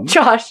 Okay, Dumb.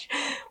 Josh,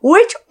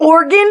 which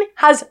organ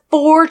has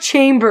 4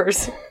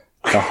 chambers?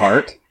 The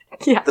heart.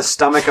 Yeah. The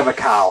stomach of a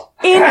cow.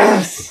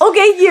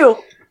 Okay, you.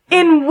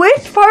 In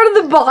which part of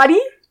the body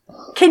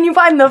can you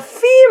find the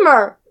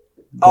femur?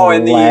 Oh,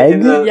 in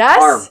the Yes.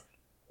 arm.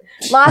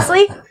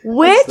 Lastly,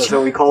 which That's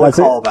what we call That's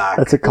a it. callback.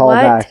 That's a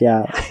callback,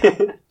 yeah.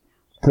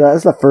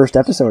 That's the first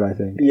episode, I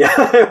think. Yeah,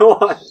 it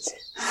was.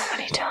 how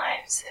many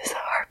times is the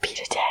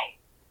heartbeat a day?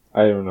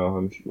 I don't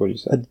know. What do you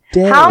say?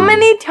 Damn. How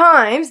many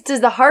times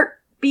does the heart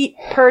beat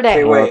per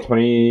day? Okay, wait.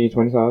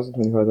 20,000,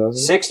 25,000?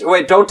 6.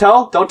 Wait, don't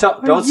tell. Don't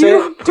say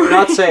you it. Do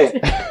not say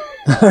it.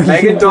 Are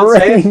Megan, you don't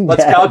say it. brain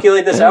Let's dead?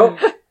 calculate this out.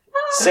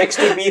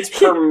 60 beats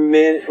per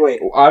minute.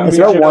 Wait. I'm It's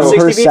being about one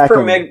generous. 60 per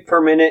beats second.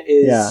 per minute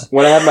is. Yeah.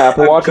 When I had my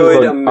Apple a Watch, it good was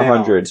about amount.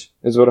 100.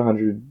 It's about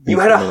 100. You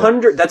beats had a minute.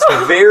 100. That's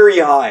very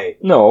high.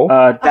 No.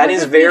 That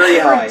is very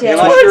high. day.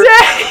 Unless Per you're,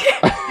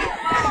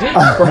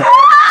 day.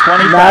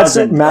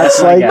 20,000.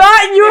 Matt's like-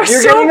 Matt, you are if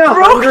you're so getting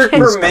 100 broken.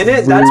 per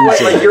minute, that's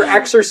what, like, you're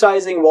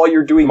exercising while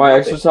you're doing My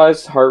nothing.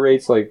 exercise heart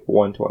rate's like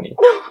 120.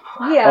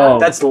 Yeah. Oh,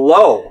 That's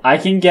low. I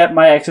can get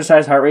my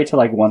exercise heart rate to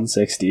like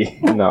 160.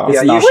 No.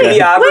 Yeah, not you should bad.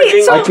 be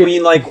averaging so-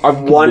 between like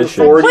I'm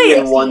 140 Wait,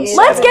 and 170.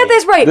 Let's get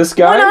this right. This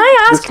guy- when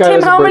I this asked guy him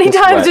doesn't how break many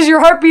a times sweat. does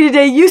your heart beat a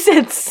day, you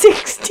said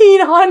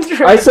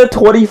 1,600. I said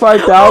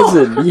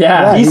 25,000.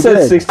 Yeah. He you said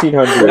did.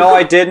 1,600. No,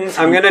 I didn't.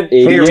 I'm gonna.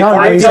 Idiot. Here, Tell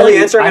before I me. tell the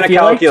answer, I'm I gonna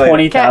feel like calculate.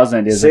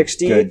 20,000 is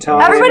 60 a good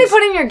times- Everybody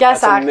put in your guess,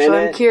 That's a actually. I'm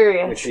minute,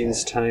 curious. Which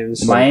means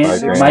times. My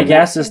 25 my grand.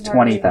 guess is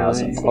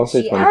 20,000. I'll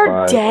say Per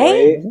 25.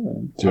 day?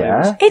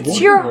 Yeah.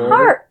 It's your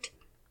heart.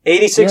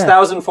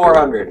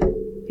 86,400.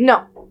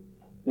 No.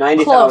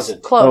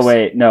 90,000. Close. Oh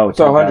wait, no.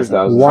 So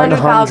 10,000. 100,000.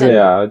 100,000.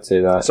 Yeah, I'd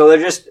say that. So they're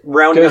just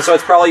rounding up, so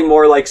it's probably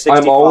more like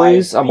 65. I'm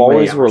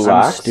always Wait,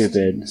 relaxed. I'm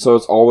stupid. So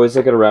it's always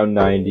like at around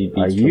 90 beats.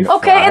 Are you per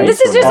Okay, and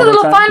this is just a All the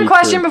little time? fun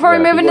question before we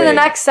Yeah, move into the wait.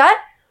 next set.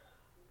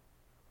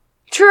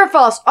 True or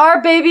false?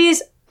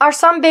 Are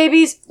some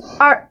babies true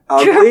or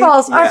Ugly?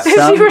 false? Are Yes.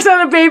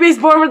 50% of babies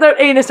born without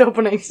anus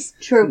openings?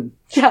 True.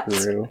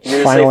 Yes. True.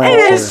 You're gonna Final say It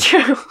answer. is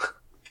true.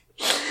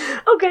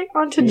 Okay,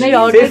 on to Maybe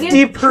geography.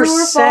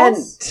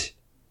 50%.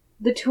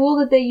 The tool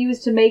that they use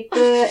to make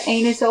the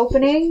anus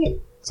opening.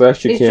 So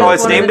actually It's can't. Oh, just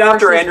it's one of named the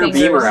after first Andrew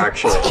fingers. Beamer,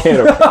 actually. can't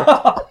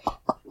open.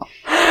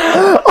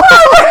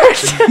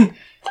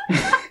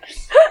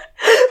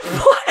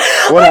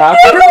 What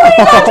happened?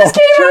 That just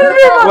came out of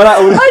your mouth. What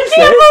I- what did I you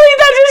can't say? believe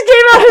that just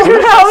came out of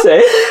your mouth. Say?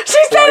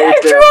 She said Right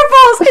it's true there. or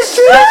false. It's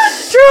true.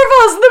 True or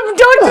false. The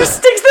doctor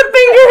sticks the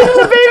finger into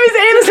the baby's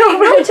anus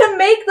opening. To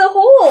make the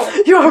hole.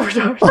 You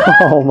overdosed.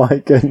 Oh my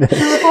goodness.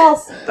 True or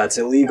false? That's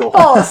illegal.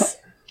 False.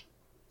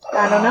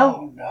 I don't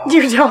know.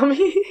 You tell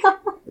me.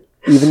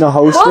 Even the Well,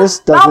 hostess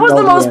doesn't that was know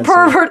the most answer.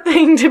 pervert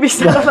thing to be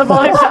said on the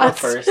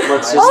podcast.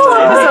 Let's just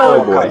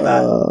Oh, Oh, boy. cut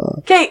that.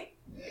 Okay,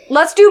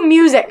 let's do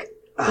music.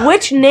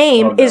 Which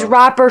name Oh, no. is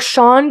rapper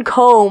Sean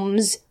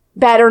Combs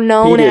better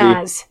known P. Diddy.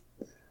 as?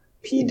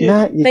 P did.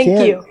 Matt, you Thank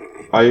can't. you.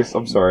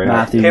 I'm sorry.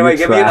 Matthew, Okay, wait, you're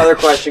give me trash. another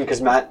question,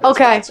 because Matt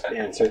Okay.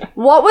 answered.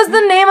 What was the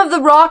name of the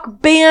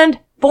rock band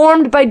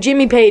formed by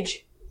Jimmy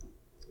Page?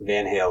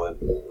 Van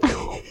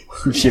Halen.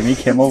 Jimmy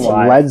Kimmel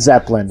Live. Led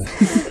Zeppelin.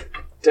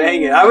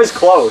 Dang it, I was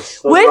close.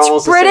 Those were Which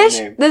almost the same British?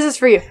 name. This is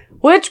for you.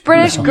 Which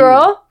British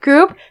girl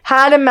group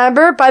had a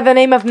member by the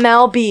name of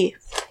Mel B?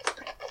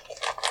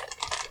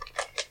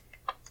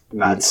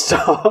 Matt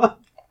Staw.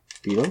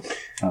 Beatles?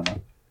 I don't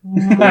know.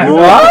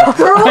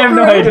 I have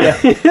no idea.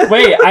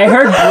 Wait, I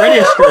heard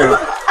British group.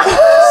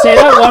 Say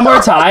that one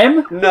more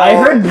time. No. I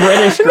heard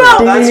British group.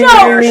 That's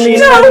fair. She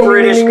said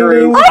British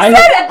group.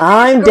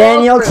 I'm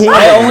Daniel King.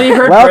 I only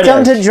heard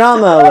Welcome British. to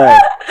Drama Alert.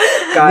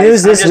 Guys,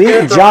 News I'm this just gonna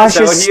week, throw Josh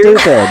this is out here.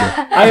 stupid.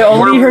 I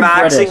only We're heard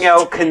maxing British.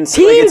 out Teen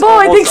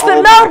Boy thinks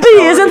that Mel B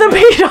isn't the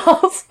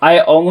Beatles. I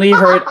only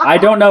heard. I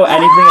don't know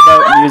anything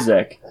about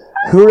music.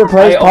 Who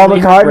replaced I Paul only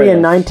heard McCartney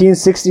in British.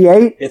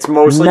 1968? It's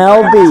mostly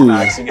Mel Brad B.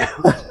 maxing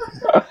out.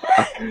 I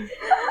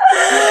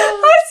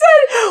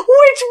said,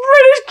 which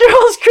British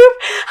girls group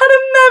had a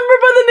member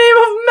by the name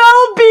of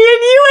Mel B,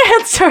 and you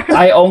answered.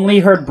 I only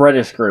heard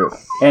British group,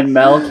 and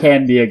Mel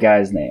can be a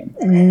guy's name.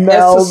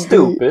 Mel That's so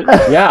stupid.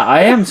 Yeah,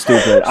 I am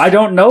stupid. I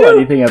don't know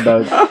anything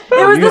about.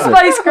 It was the music.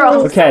 Spice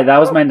Girls. Okay, that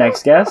was my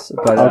next guess.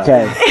 But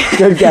Okay.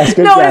 Good guess,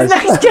 good No, guess.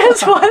 his next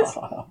guess was.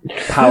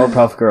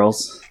 Powerpuff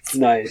Girls.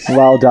 Nice.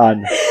 Well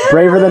done.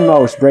 Braver than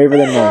most, braver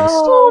than most.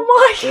 Oh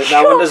my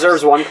That one god.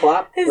 deserves one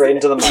clap right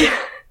into the mic.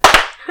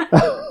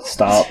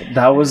 Stop.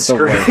 That was the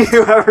Screw worst.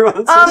 you,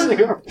 everyone's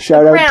listening.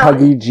 Shout out Cram.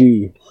 Tuggy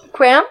G.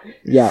 Cram?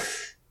 Yeah.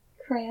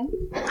 Cram.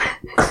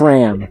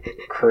 Cram.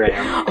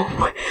 Cram.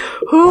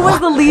 Who was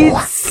the lead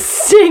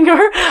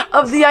singer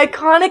of the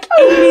iconic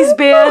 80s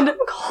band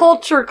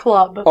Culture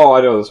Club? Oh,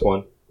 I know this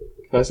one.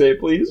 Can I say it,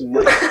 please?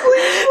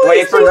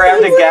 Wait for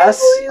Graham to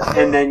guess,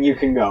 and then you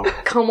can go.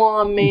 Come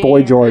on, man.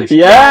 Boy George.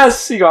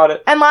 Yes, he got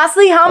it. And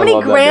lastly, how I many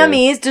love that band.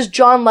 Grammys does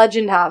John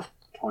Legend have?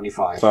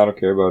 25. So I don't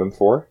care about him.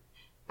 4?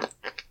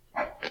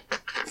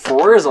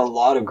 4 is a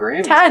lot of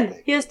Grammys. I 10.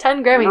 think. He has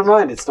 10 Never Grammys.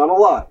 mind, it's not a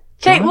lot.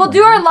 Okay, we'll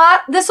do our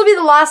last. This will be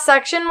the last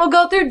section we'll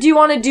go through. Do you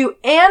want to do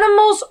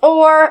animals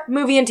or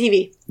movie and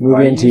TV?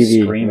 Movie and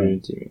TV.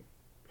 Screaming.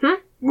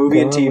 Movie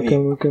and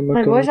TV.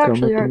 My voice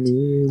actually hurts.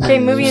 Okay,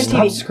 movie and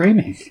Stop TV.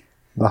 screaming.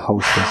 The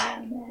hostess.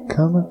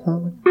 Come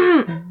on.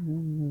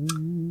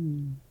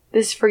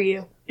 This is for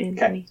you, Okay,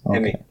 Anthony.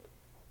 hit me. Okay.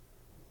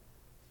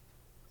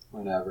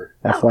 Whatever.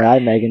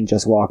 FYI, Megan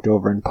just walked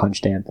over and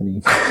punched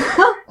Anthony.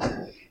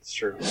 It's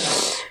true.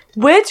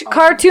 Which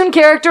cartoon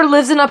character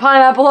lives in a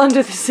pineapple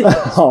under the sea?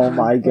 Oh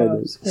my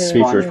goodness.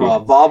 Speak for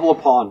SpongeBob. Bob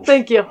LaPonge.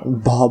 Thank you.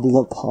 Bob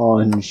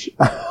LaPonge.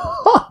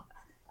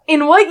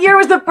 In what year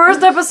was the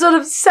first episode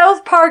of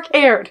South Park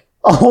aired?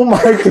 Oh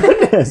my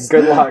goodness.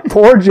 Good luck.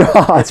 Poor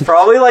Josh. It's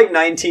probably like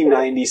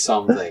 1990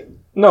 something.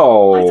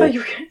 No. I thought you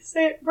were going to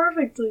say it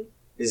perfectly.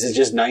 Is it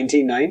just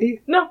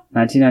 1990? No,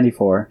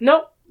 1994.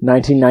 no,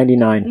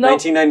 1999. no,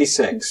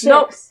 1996.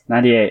 no,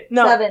 98.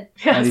 no. 7.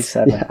 Yes.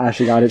 97. Yeah,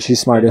 Ashley got it.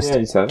 She's smartest.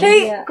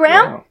 Okay, Yeah.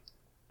 Graham?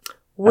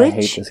 Wow. I hate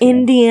Which this game.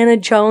 Indiana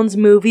Jones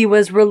movie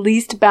was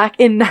released back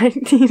in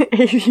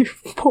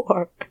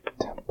 1984?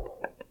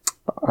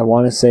 I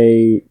want to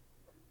say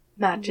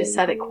Matt just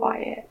said it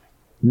quiet.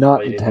 not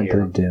Well, you the didn't Temple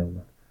hear. of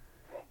Doom.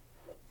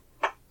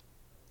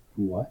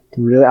 What?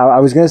 Really? I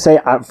was going to say,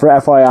 for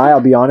FYI, I'll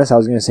be honest, I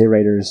was going to say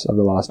Raiders of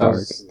the Lost I Ark.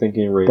 was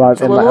thinking Raiders.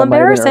 But a it little might have been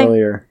embarrassing.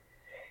 earlier.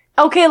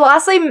 Okay,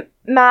 lastly,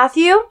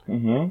 Matthew.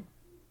 Mm-hmm.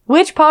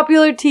 Which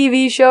popular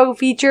TV show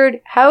featured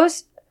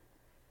House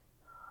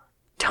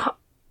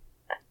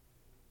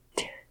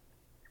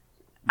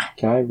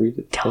Can I read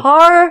it?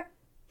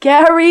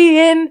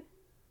 Targaryen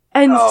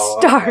and Oh,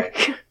 Stark?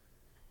 okay.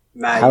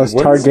 Matt, House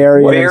what is-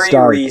 Targaryen and very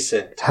Stark.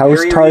 recent. House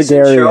Very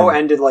recent Targaryen. show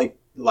ended like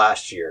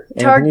last year.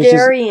 Anthony's just-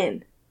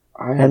 Targaryen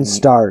and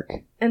Stark.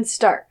 and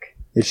Stark.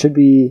 It should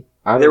be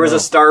I There was a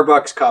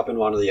Starbucks cup in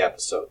one of the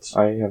episodes.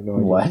 I have no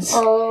idea. What?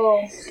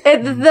 Oh.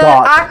 The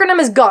GOT. acronym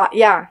is GOT,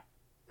 yeah.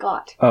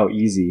 Got. Oh,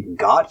 easy.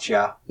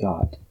 Gotcha.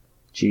 God.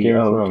 Game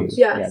of Thrones.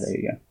 Yes. Yeah, there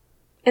you go.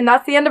 And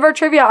that's the end of our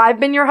trivia. I've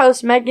been your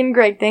host, Megan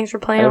Greg. Thanks for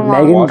playing I have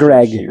along. Megan watched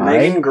Gregg. this series.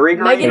 Megan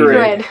Gregory. Megan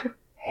Greg.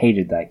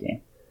 Hated that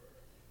game.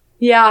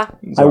 Yeah.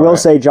 It's I will alright.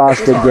 say Josh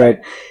did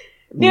get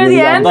Near the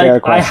really end? unfair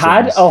Like I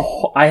had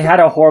questions. I had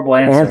a horrible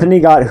answer. Anthony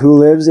got who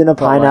lives in a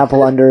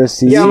pineapple under a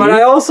sea. Yeah, but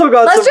I also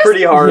got Let's some just-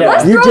 pretty hard Yeah.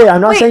 ones. You throw- did.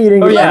 I'm not wait, saying you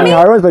didn't get let any me-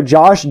 hard ones, but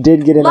Josh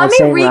did get in Let that me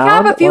same recap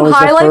round. a few when it was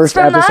highlights the first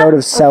from that. episode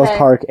of South Okay.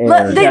 Park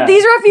aired. Yeah.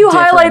 These are a few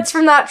Different. highlights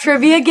from that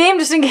trivia game,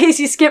 just in case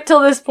you skipped till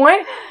this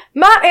point.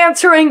 Matt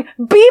answering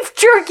beef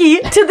jerky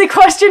to the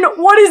question,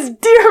 what is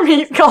deer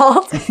meat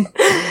called?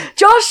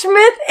 Josh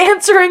Smith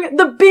answering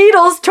the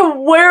Beatles to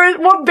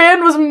what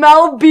band was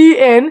Mel B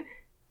in?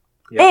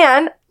 Yep.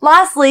 And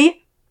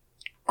lastly,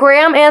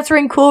 Graham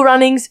answering Cool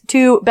Runnings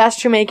to Best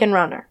Jamaican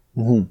Runner.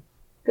 Mhm.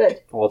 Good.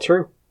 All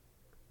true.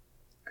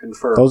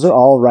 Confirmed. Those are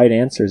all right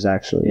answers,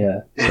 actually. Yeah.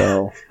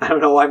 So, I don't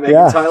know why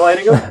Megan's Yeah.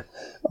 highlighting them.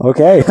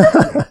 okay.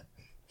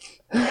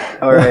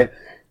 All right.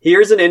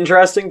 Here's an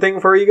interesting thing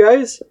for you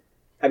guys.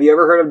 Have you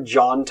ever heard of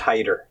John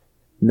Titor?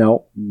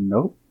 No.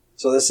 Nope.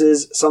 So this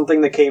is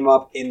something that came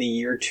up in the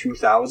year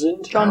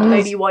 2000. John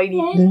Tidy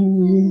Whitey.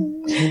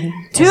 Some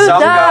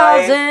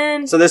guy-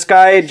 2000. So this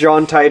guy,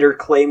 John Titor,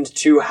 claimed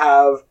to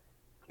have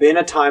been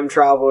a time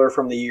traveler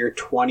from the year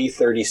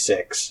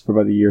 2036. What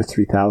about the year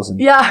 3000?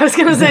 Yeah, I was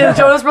gonna say the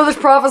Jonas Brothers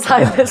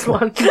prophesied this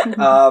one.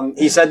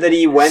 He said that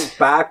he went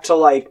back to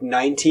like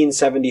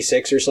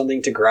 1976 or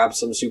something to grab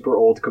some super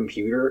old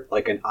computer,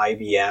 like an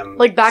IBM.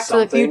 Like Back to the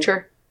something.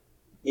 Future.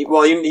 He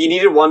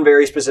needed one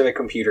very specific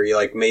computer. He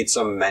like made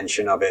some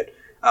mention of it.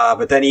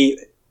 But then he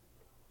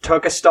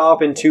took a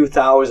stop in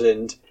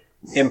 2000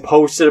 and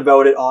posted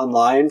about it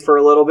online for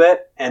a little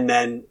bit, and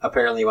then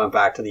apparently went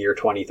back to the year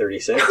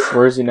 2036.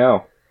 Where is he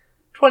now?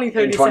 In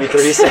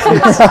 2036.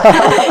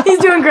 2036. He's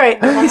doing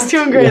great. He's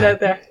doing great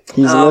out there.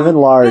 He's living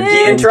large.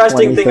 The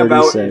interesting thing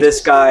about 2036.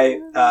 this guy,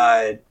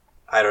 I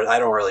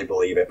don't really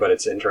believe it, but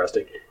it's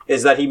interesting,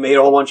 is that he made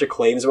a whole bunch of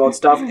claims about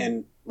stuff,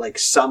 and like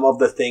some of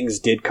the things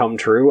did come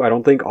true. I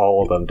don't think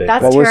all of them did.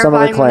 That's What were some of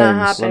the terrifying when that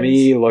claims? happens. Let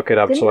me look it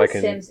up Didn't so I The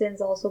can.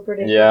 Simpsons also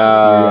predict?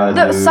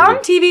 Yeah. Some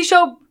TV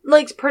show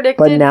like predicted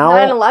But now-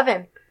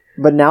 9/11.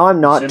 But now I'm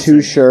not too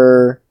Simpsons.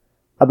 sure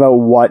about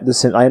what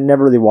I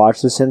never really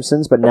watched The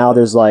Simpsons, but now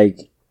there's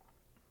like,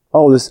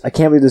 oh, I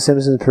can't believe The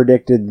Simpsons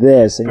predicted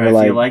this, and But you're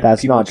I feel like, like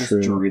that's people not just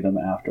true. drew them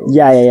afterwards.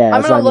 Yeah. I'm That's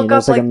gonna what I mean. look up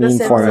It's like a like the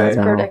meme format Simpsons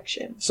now.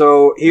 prediction.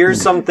 So here's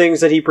some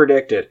things that he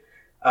predicted.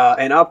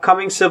 An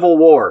upcoming civil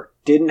war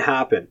didn't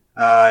happen.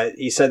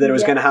 He said that it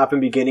was Yeah. going to happen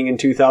beginning in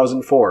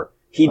 2004.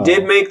 He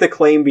did make the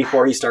claim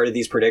before he started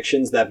these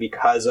predictions that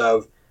because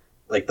of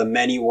like the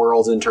many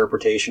worlds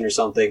interpretation or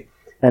something,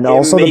 And him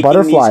also the making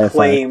butterfly these effect.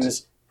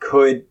 claims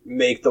could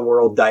make the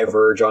world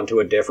diverge onto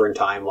a different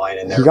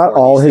timeline. And He got therefore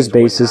all these his things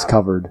wouldn't bases happen.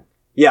 covered.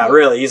 Yeah,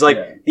 really. He's like,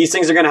 Yeah. these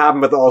things are going to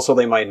happen, but also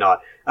they might not.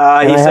 He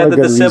I have said a that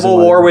good the Civil reason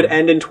why War they would don't.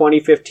 end in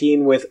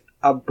 2015 with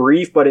a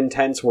brief but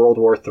intense World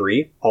War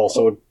III.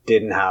 Also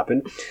didn't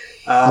happen.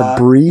 A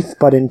brief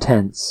but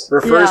intense.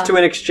 Refers Yeah. to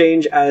an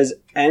exchange as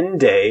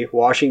N-Day.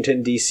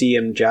 Washington, D.C.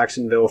 and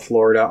Jacksonville,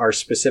 Florida are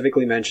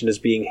specifically mentioned as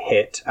being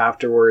hit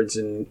afterwards.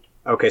 And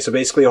okay, so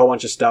basically a whole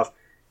bunch of stuff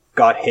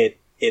got hit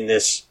in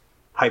this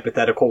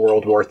hypothetical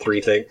World War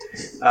III thing.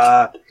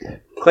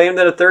 Claimed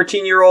that a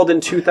 13-year-old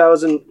in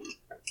 2000...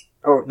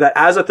 Oh, that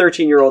as a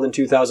 13-year-old in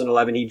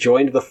 2011, he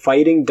joined the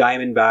Fighting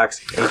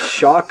Diamondbacks, a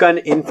shotgun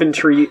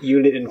infantry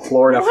unit in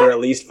Florida for at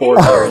least 4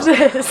 years.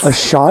 This. A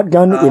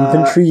shotgun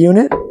infantry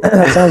unit?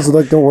 That sounds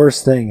like the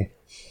worst thing.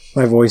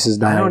 My voice is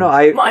dying. I don't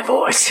know. My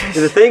voice.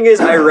 The thing is,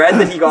 I read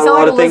that he got You a sound lot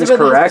like of things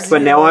Elizabeth correct,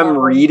 but now I'm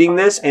Olsen. reading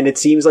this, and it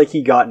seems like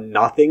he got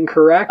nothing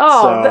correct.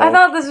 Oh, so. I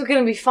thought this was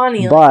gonna be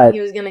funny. But Like, he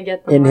was gonna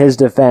get them In right. his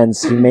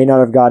defense, he may not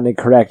have gotten it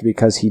correct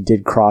because he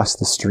did cross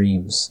the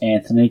streams.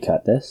 Anthony,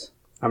 cut this.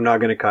 I'm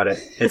not going to cut it.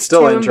 It's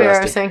still Too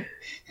interesting.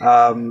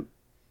 embarrassing.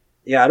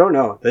 Yeah, I don't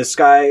know. This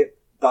guy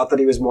thought that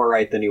he was more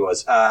right than he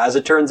was. As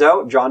it turns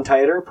out, John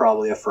Titor,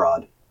 probably a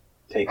fraud.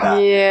 Take that.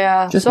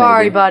 Yeah. Just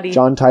Sorry, maybe. buddy.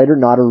 John Titor,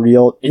 not a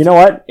real. You If- know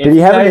what? if Did he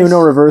have an guys-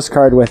 Uno reverse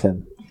card with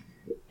him?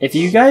 If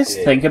you guys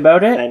think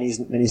about it, And he's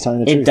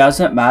telling the it truth.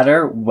 doesn't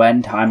matter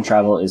when time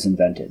travel is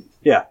invented.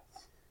 Yeah.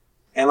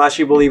 Unless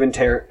you believe in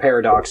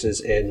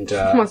paradoxes and...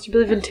 Must you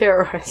believe in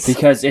terrorists?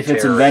 Because if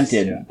it's Terrorists,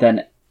 invented, yeah.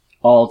 then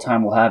all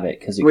time will have it.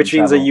 Because which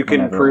means that you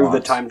can prove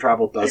that time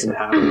travel doesn't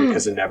happen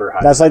because it never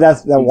has. That's like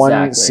that one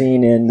Exactly.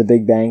 scene in The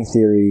Big Bang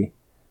Theory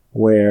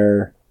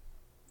where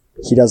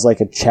he does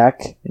like a check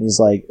and he's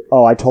like,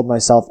 "Oh, I told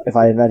myself if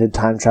I invented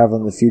time travel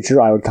in the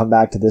future, I would come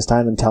back to this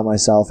time and tell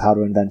myself how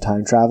to invent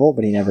time travel,"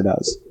 but he never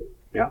does.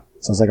 Yeah.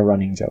 So it's like a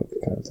running joke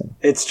kind of thing.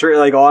 It's true.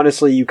 Like,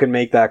 honestly, you can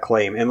make that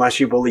claim unless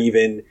you believe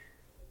in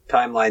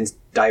timelines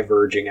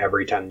diverging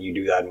every time you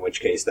do that, in which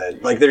case then,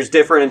 like, there's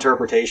different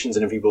interpretations,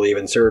 and if you believe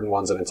in certain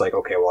ones, then it's like,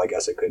 okay, well, I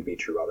guess it could be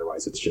true,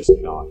 otherwise it's just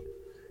not.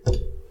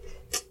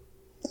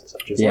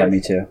 Such is Yeah, life.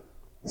 me too.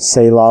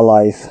 Say la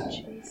life.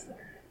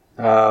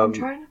 Trying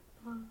to-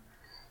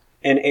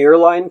 An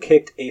airline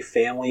kicked a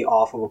family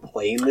off of a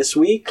plane this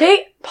week.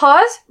 Okay,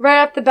 pause.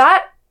 Right off the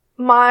bat,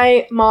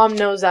 my mom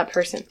knows that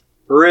person.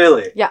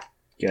 Really? Yeah.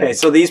 Okay,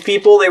 so these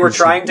people, they were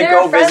trying to They're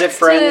go visit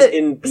friends to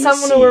in BC.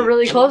 someone who we're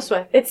really close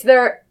with. It's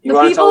their You the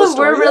wanna people tell the who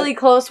we're story really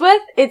close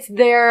with. It's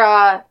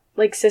their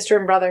like sister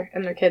and brother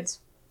and their kids,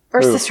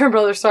 or Who? sister and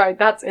brother. Sorry,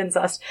 that's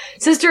incest.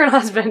 Sister and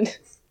husband.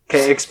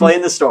 Okay,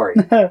 explain the story.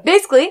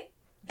 Basically,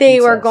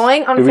 they were Incest.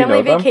 going on Do a we family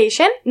know them?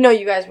 vacation. No,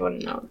 you guys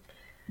wouldn't know.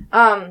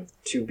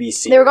 To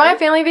BC. They were going on a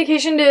family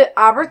vacation to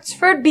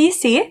Abbotsford,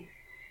 BC.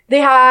 They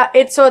had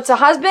it's a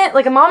husband,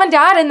 like a mom and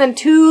dad, and then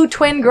 2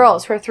 twin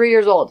girls who are 3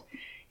 years old.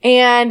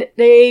 And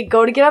they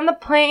go to get on the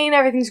plane,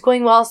 everything's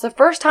going well. It's the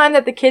first time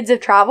that the kids have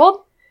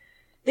traveled.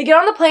 They get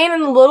on the plane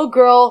and the little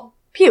girl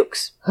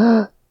pukes.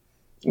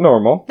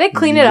 Normal. They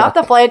clean it up.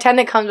 The flight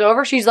attendant comes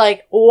over. She's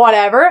like,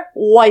 whatever,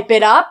 wipe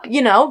it up,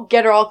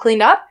 get her all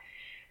cleaned up.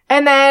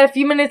 And then a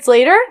few minutes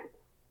later,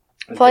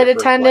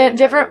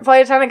 different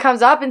flight attendant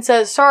comes up and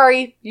says,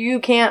 sorry, you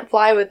can't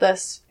fly with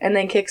us. And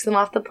then kicks them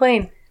off the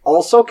plane.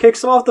 Also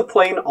kicks them off the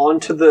plane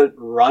onto the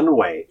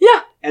runway.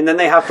 Yeah. and then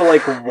they have to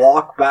like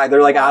walk back.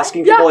 They're like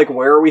asking people Yeah. like,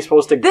 where are we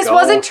supposed to go? This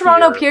wasn't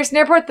Toronto here? Pearson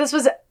Airport. This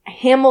was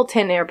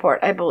Hamilton Airport,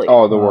 I believe.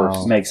 Oh, the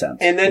worst. Makes sense.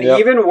 And then Yep.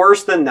 even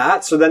worse than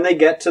that, so then they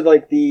get to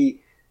like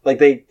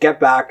they get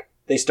back,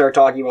 they start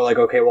talking about like,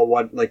 okay, well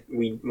what, like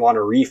we want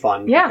a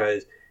refund Yeah.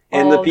 because,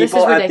 and the this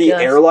people is at the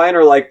ridiculous. airline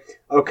are like,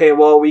 okay,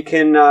 well we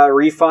can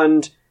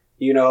refund,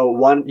 you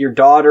know, your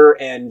daughter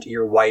and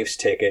your wife's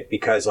ticket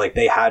because like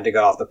they had to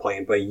get off the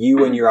plane, but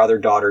you and your other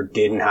daughter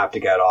didn't have to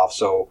get off,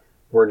 so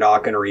we're not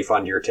going to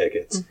refund your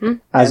tickets. Mm-hmm.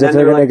 As And if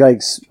then they're they're gonna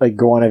like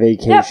go on a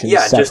vacation. Yeah,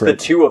 just the separate.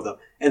 two of them.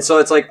 And so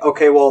it's like,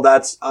 okay, well,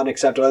 that's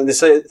unacceptable. And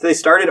they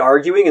started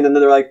arguing, and then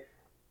they're like,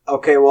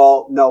 okay,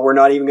 well, no, we're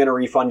not even going to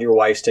refund your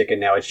wife's ticket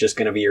now. It's just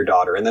going to be your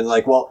daughter. And then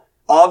like, well,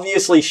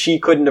 obviously she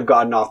couldn't have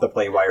gotten off the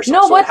plane by herself.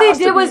 No, so what it they has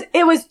to did be- was,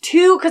 it was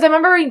two, because I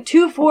remember reading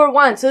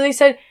 241. So they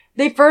said,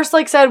 they first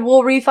like said,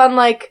 we'll refund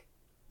like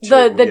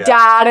the Two, yeah.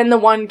 dad and the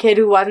one kid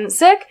who wasn't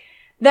sick.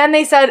 Then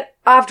they said,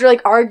 after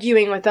like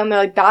arguing with them, they're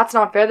like, that's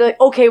not fair. They're like,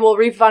 okay, we'll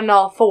refund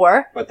all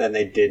four. But then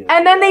they didn't.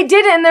 And then they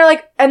did it, and they're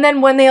like, and then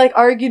when they like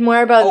argued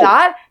more about Oh.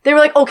 that, they were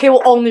like, okay,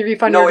 we'll only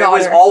refund No, your it daughter.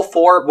 was all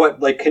four,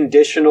 but like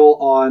conditional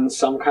on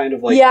some kind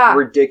of like Yeah.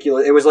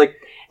 ridiculous. It was like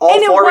all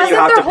and it four, but wasn't you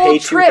have their to whole pay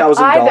trip $2,000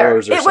 either. or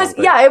It was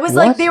something. yeah, it was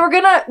like What? they were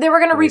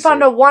gonna me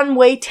refund see. a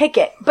one-way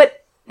ticket, but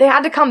they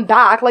had to come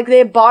back. Like they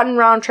had bought in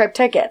round trip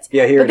tickets.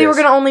 Yeah, here but it they were is.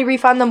 gonna only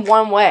refund them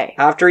one way.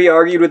 After he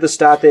argued with the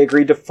staff, they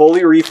agreed to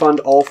fully refund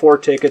all four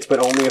tickets, but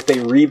only if they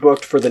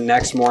rebooked for the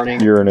next morning.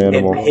 You're an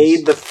animal. And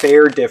paid the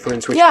fare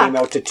difference, which Yeah. came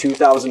out to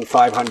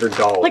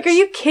 $2,500. Like, are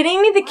you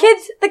kidding me?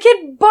 The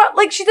kid bought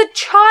like she's a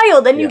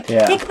child, and you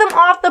Yeah. kick them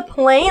off the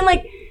plane.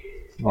 Like,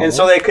 And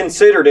so they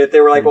considered it. They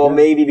were like, well,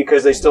 maybe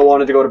because they still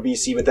wanted to go to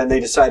BC, but then they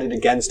decided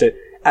against it.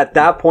 At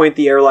that point,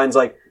 the airline's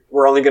like,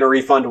 we're only going to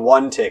refund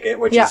one ticket,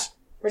 which Yeah. is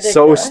ridiculous.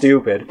 so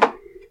stupid.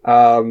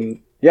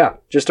 Yeah,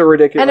 just a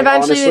ridiculous. And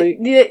eventually,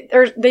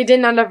 honestly, they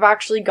didn't end up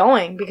actually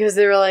going because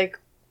they were like,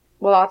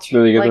 well, that's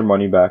Do they get like, their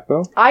money back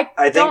though? I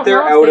think don't they're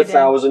know out if they did.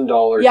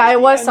 $1,000. Yeah, at it the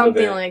was end of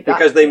something it. like that.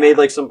 Because they made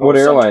like some What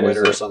posts on airline is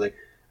Twitter or it? something.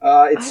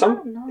 I It's some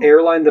don't know.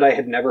 airline that I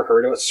had never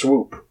heard of.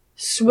 Swoop.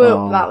 Swoop.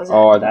 Oh. That was it.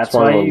 Oh, That's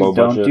one why of the you low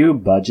don't budget. do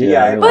budget.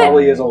 Yeah, it airlines.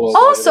 probably is a little.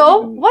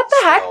 Also, budget, what the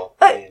heck? still,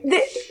 I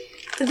mean,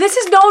 This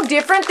is no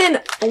different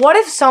than what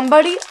if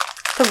somebody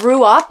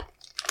threw up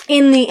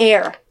in the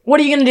air? What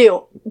are you gonna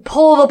do?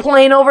 Pull the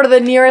plane over to the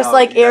nearest no,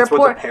 like that's what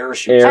airport? the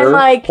parachute. And,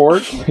 like-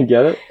 Airport,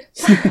 get it?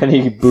 And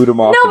he boot him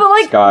off No, the but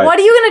like, sky. what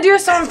are you gonna do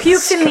if someone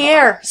pukes in the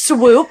air?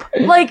 Swoop?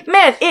 Like,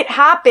 man, it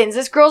happens.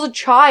 This girl's a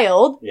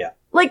child. Yeah.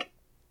 Like,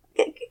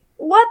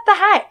 what the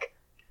heck?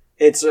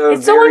 It's a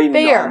It's so very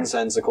unfair.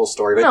 nonsensical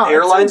story, but No, it's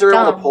airlines so are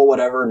able to dumb. pull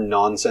whatever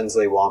nonsense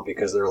they want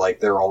because they're like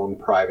their own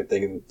private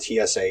thing, and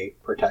TSA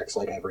protects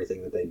like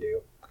everything that they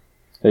do.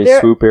 Hey, They're-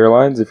 Swoop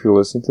Airlines, if you're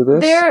listening to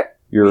this, They're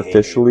you're We hate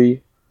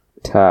officially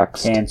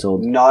taxed.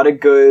 Canceled. Not a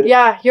good.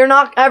 yeah. You're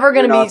not ever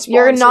gonna You're not be.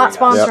 You're not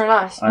sponsoring us. sponsoring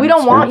us. I'm We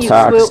don't want you,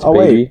 taxed, Swoop. Oh,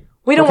 wait. baby.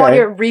 We don't Okay. want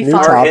your New refund.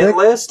 Our topic. hit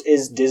list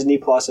is Disney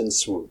Plus and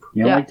Swoop.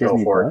 You don't Yeah. like Go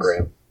Disney for it, Plus?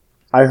 Graham.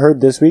 I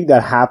heard this week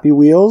that Happy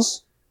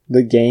Wheels,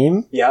 the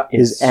game, Yeah.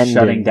 It's Is ending.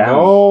 shutting down.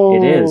 No.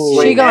 It is. She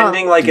Like gone.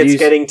 ending like Did it's you-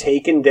 getting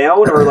taken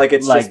down, or like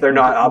it's Like, just they're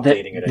not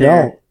updating it.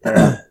 No.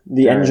 They're-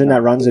 the engine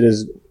that runs it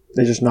is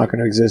they're just not going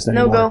to exist No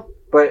anymore. go.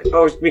 But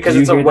because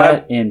Did it's you a hear web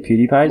that in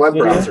PewDiePie's web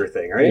video? browser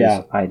thing, right?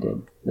 Yeah. I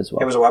did as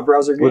well. It was a web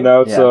browser game. Well,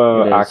 now it's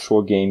Yeah, it is.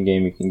 actual game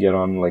you can get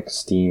on like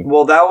Steam.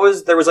 Well, there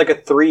was like a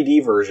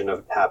 3D version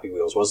of Happy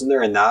Wheels, wasn't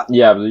there? In that.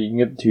 Yeah, but you can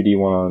get the 2D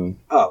one on.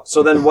 Oh,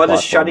 so then what does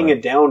Platform, shutting right?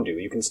 it down do?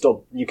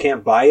 You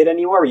can't buy it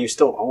anymore, but you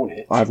still own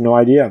it. I have no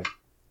idea.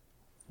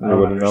 I don't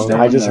Nobody knows.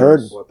 understand I just heard.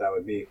 what that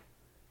would be.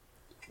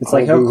 It's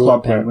like how Google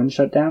Club it. Penguin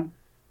shut down.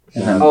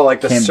 And then Oh,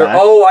 like the came ser- back.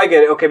 Oh, I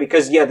get it. Okay,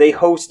 because they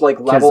host like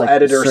 'Cause, level like,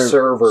 editor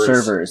servers.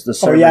 Servers. The Oh,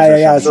 servers. yeah, are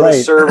yeah, shut So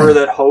that's the right. server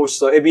that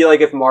hosts, it'd be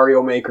like if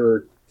Mario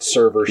Maker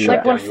server shut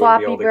Like down, when you wouldn't be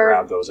Flappy able to Bird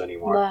grab those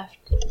anymore. Left.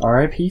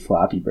 R.I.P.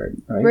 Flappy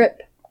Bird. Right.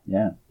 Rip.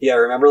 Yeah. Yeah,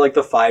 remember like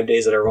the 5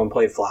 days that everyone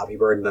played Flappy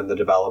Bird, and then the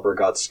developer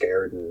got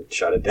scared and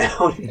shut it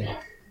down.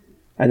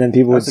 And then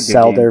people would That's a good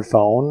sell game. their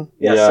phone.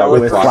 Yeah, Yeah, sell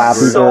with it for Flappy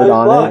so Bird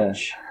on it.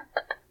 much.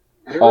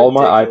 All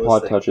my Ridiculous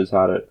iPod thing. Touches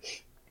had it.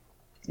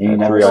 And you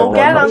And never three sold iPod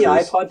get 'em. How them. many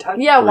Touches. iPod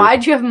Touches? Yeah, Three.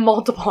 why'd you have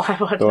multiple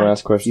iPod Don't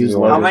ask questions. Use you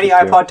one. won't How many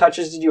answer. iPod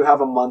Touches did you have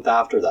a month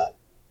after that?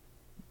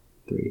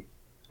 3.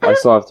 I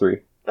still have 3.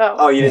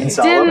 Oh, you didn't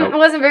sell them?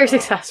 Wasn't very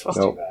successful.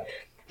 Nope. Too bad.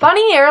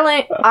 Funny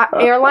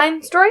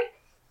airline story.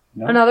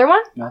 No. Another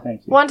one. No,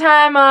 thank you. One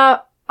time,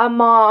 a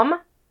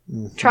mom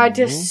tried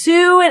to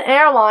sue an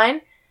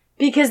airline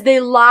because they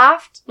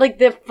laughed. Like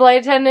the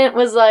flight attendant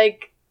was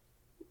like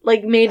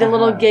made a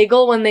little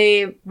giggle when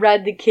they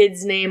read the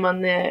kid's name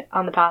on the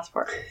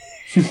passport.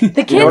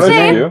 The kid's what I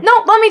name. do? No,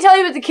 let me tell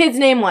you what the kid's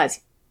name was.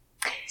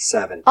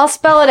 7. I'll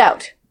spell it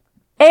out.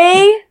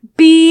 A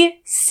B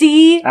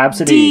C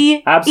Absidy.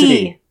 D Absidy.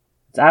 E.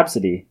 It's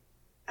Absidy.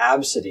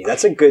 Absidy.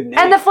 That's a good name.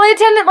 And the flight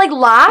attendant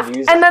laughed,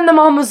 Use and then the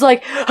mom was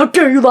like, "How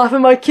dare you laugh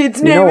at my kid's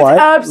You name? know It's what?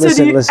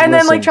 Absidy." Listen, and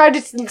then listen. tried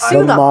to sue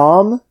The them.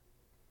 mom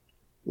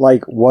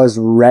like was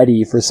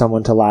ready for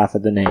someone to laugh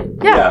at the name.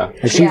 Yeah.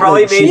 And She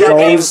probably made she that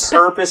name goes-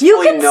 purposefully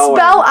You can knowing.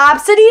 spell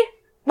Absidy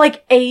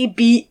like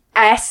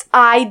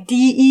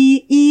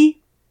ABSIDEE.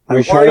 I'm Or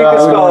you sure can spell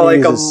it everyone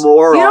like a uses-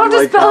 moron. You don't have to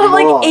like spell it that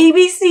like mom.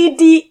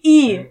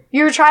 ABCDE.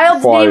 Your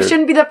child's name Fired.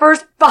 shouldn't be the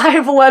first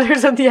 5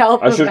 letters of the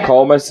alphabet. I should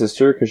call my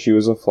sister because she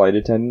was a flight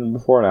attendant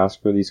before and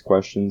ask her these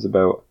questions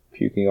about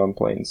puking on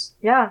planes.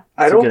 Yeah.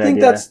 I That's a don't good think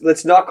idea.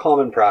 that's not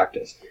common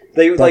practice.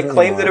 They like Definitely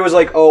claim not. that it was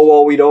like, oh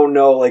well, we don't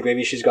know. Like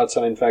maybe she's got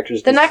some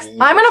infectious. The next, disease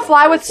I'm or gonna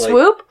fly something. with It's like,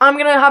 Swoop. I'm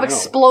gonna have No.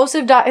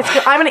 explosive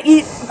I'm gonna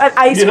eat an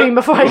ice cream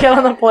before I get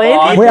on the plane.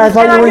 Oh, Wait, I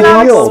thought and I'm you gonna were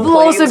have healed.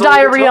 explosive Planes all the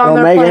diarrhea time. on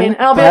Well, their Megan, plane.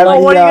 And I'll be have like,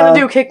 oh, what are you the, gonna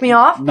do? Kick me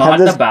off? Not in Have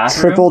the this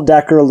bathroom. triple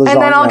decker lasagna.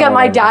 And then I'll get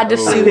my or dad to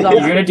whatever. sue You're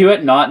them. gonna do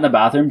it not in the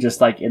bathroom,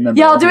 just like in the.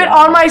 Yeah, I'll do middle it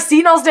of the on my seat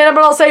and I'll stand up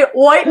and I'll say,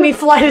 wipe me,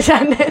 flight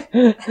attendant.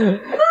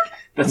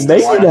 That's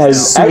Megan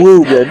has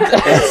Swoop.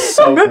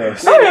 so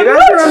gross. Man, you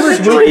guys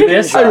remember Drake and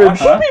This, Josh?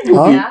 huh?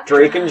 Huh?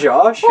 Drake and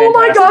Josh? Oh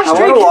my gosh, I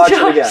Drake want to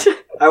and watch Josh. it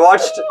again. I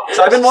watched.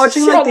 So I've been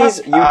watching like these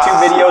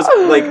YouTube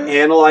videos, like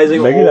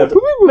analyzing Megan old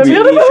had-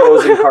 TV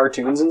shows and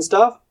cartoons and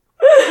stuff.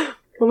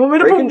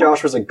 Drake and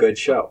Josh was a good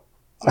show.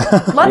 Let's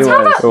It have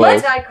was. a.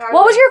 Let's,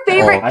 what was your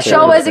favorite Oh, I show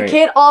thought it as was a great.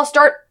 kid? I'll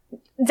start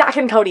Zach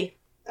and Cody.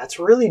 That's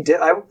really.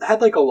 I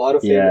had like a lot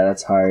of Yeah, favorite.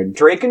 that's hard.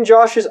 Drake and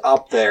Josh is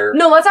up there.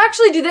 No, let's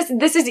actually do this.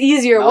 This is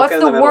easier. Malcolm What's in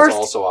the the Middle is worst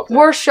also up there.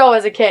 worst show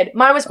as a kid?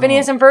 Mine was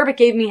Phineas and Ferb. It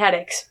gave me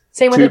headaches.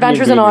 Same with Tooth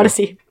Adventures and in Boomer.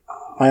 Odyssey.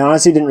 I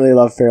honestly didn't really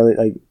love Fairly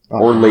like.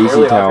 Or Lazy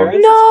Really Town. Odd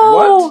Parents?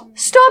 No,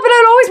 stop it!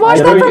 I'd always watch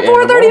I that didn't-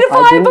 from 4:30 to I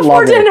 5 didn't before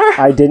love dinner. it.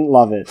 I didn't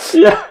love it.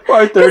 Yeah,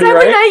 5:30, Because every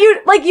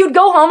right? night you'd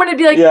go home and it'd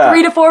be like Yeah.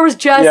 3 to 4 was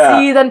Jesse,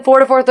 Yeah. then 4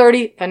 to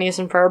 4:30 Phineas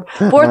and Ferb,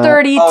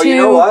 4:30 Oh, to you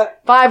know what?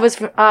 5 was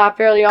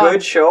Fairly Odd.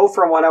 Good show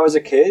from when I was a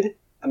kid.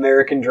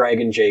 American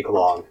Dragon Jake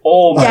Long.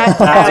 Oh my Yeah.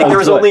 god! I think there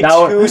was only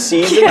That 2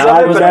 seasons Yeah. of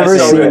I've it, but never it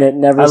was so seen good. it.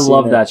 Never I seen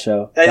love it. that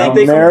show. I think That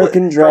they was-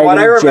 American from what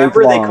I Dragon, Jake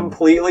remember, they Long.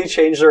 completely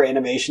changed their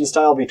animation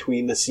style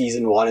between the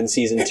season 1 and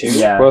season 2.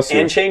 Yeah. Bless you.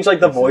 And changed like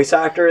the voice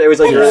actor. It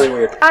was like really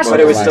weird, Ashley, but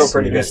it was Bless still you.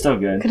 pretty They're good. still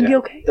good. Gonna be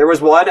okay. There was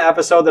one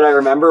episode that I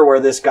remember where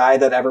this guy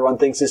that everyone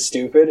thinks is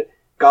stupid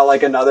got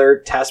like another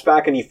test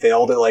back and he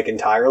failed it like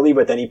entirely,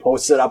 but then he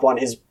posted it up on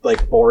his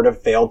like board of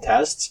failed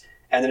tests,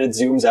 and then it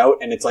zooms out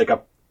and it's like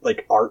a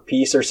art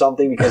piece or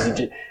something because he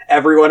just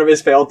every one of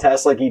his failed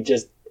tests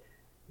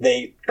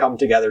they come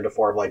together to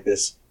form like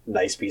this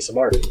nice piece of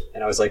art,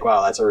 and I was like,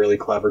 wow, that's a really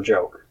clever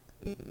joke,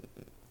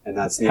 and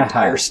that's the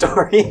entire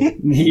story.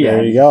 Yeah,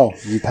 There you go.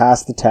 You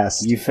passed the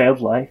test. You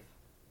failed life.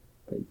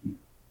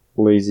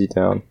 Lazy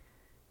Town.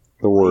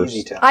 The worst.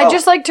 Easy to- I'd Oh,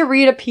 just like to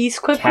read a piece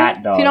quickly,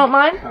 Cat dog. if you don't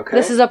mind. Okay.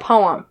 This is a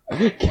poem.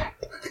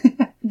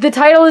 The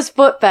title is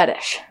Foot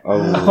Fetish.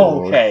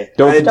 Oh, Okay.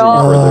 Don't continue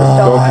further.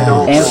 I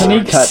don't-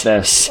 Anthony, cut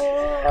this.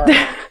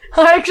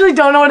 I actually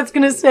don't know what it's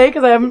going to say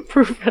because I haven't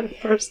proven it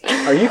first.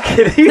 Are you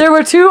kidding? There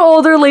were 2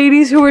 older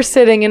ladies who were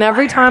sitting, and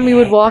every time we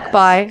would walk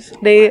by,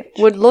 they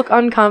would look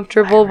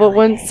uncomfortable but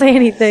wouldn't say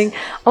anything.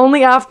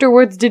 Only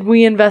afterwards did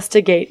we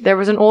investigate. There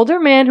was an older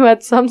man who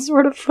had some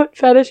sort of foot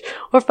fetish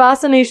or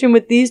fascination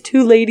with these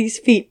 2 ladies'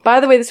 feet. By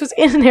the way, this was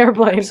in an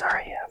airplane.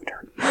 Sorry,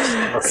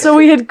 after. So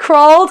we had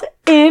crawled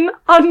in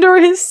under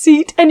his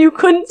seat, and you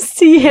couldn't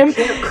see him.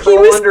 He crawl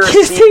was under a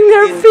kissing seat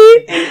their in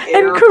feet an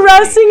and airplane.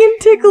 caressing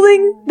and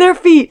tickling their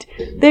feet.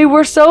 They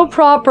were so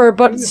proper,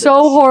 but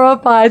so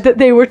horrified that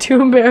they were too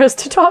embarrassed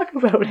to talk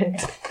about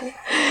it.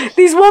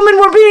 These women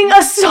were being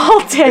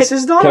assaulted. This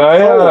is not.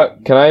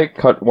 Can I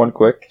cut one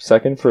quick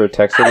second for a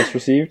text I just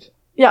received?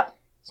 Yeah.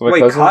 So my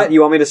Wait, cousin. cut?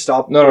 You want me to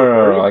stop?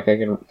 No. Like I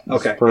can.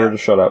 Okay, For her yeah. to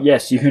shut up.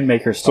 Yes, you can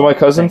make her. So my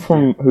cousin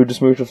who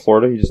just moved to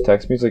Florida, he just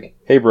texted me. He's like,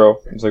 "Hey, bro."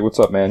 He's like, "What's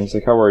up, man?" He's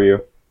like, "How are you?"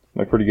 I'm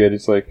like, "Pretty good."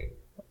 He's like,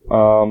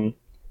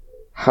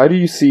 "How do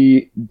you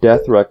see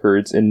death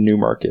records in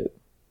Newmarket?"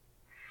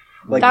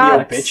 Like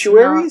That's the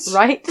obituaries? not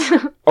right?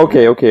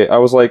 Okay. I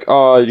was like,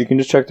 you can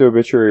just check the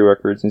obituary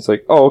records." And he's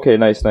like, "Oh, okay,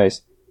 nice.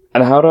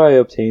 And how do I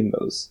obtain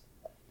those?"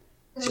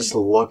 Just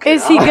look.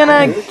 Is it he up.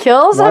 gonna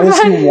kill Why does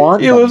somebody? he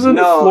want He them? lives in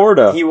No,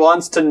 Florida. He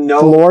wants to know.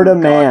 Florida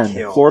who got man.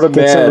 killed. Florida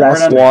Gets man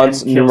arrested.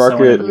 wants Kill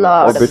Newmarket someone.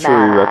 Florida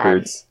obituary man.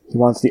 records. He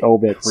wants the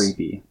obits.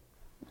 Creepy.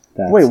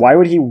 Wait, why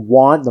would he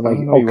want them? I Like,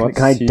 don't know, he wants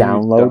can I to see you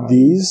download die.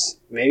 these?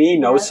 Maybe he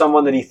knows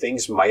someone that he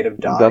thinks might have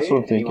died. That's what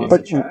I'm and he thinking. wants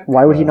But to check.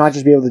 why would he not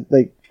just be able to,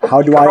 like,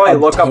 how do could I probably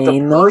look up the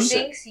obtain them?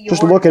 person.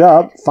 Just look it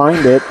up,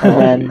 find it,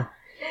 and then,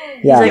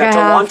 yeah. like, Yeah, I to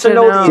have want to to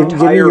know know. the Give me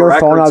entire your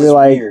phone, records I'll be is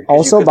like, weird, 'cause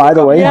also, you could by look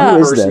the up way, who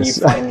is person this?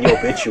 You find the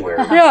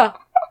obituary. Yeah.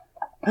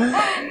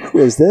 Who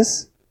is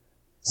this?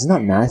 This is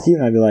not Matthew?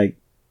 And I'd be like,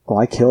 oh,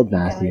 I killed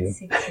Matthew.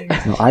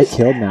 No, I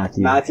killed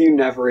Matthew. Matthew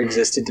never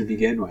existed to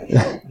begin with.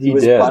 He He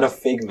was did. but a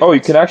figment. Oh, you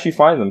can actually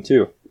find them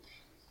too.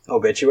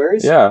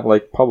 Obituaries? Yeah,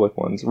 like public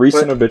ones.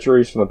 Recent But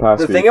obituaries from the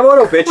past The week. thing about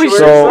obituaries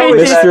So, though,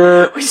 is that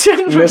Mr. We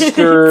shouldn't read it.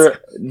 Mr.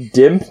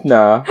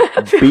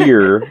 Dimpna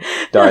Beer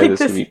died like this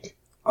this. week.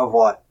 of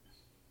what?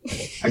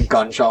 A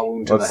gunshot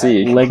wound to Let's the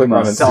see. head. Click on Ligma.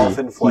 and see.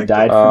 Self-inflicted. He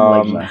died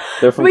from ligma.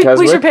 They're from We should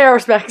Keswick. pay our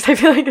respects. I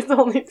feel like it's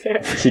only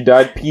fair. She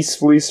died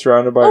peacefully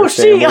surrounded by Oh, her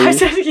she! family. I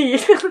said he.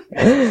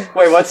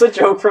 Wait, what's the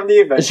joke from the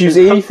event? She was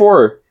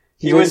 84.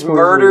 He was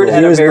murdered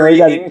at a very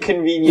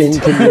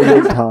inconvenient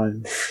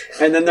time.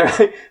 And then they're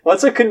like,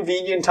 what's a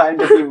convenient time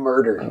to be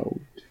murdered?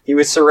 He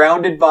was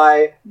surrounded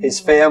by his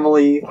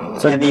family,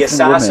 and the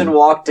assassin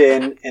walked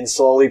in and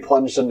slowly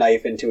plunged a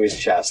knife into his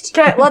chest.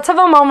 Okay, let's have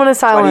a moment of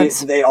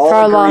silence. They all for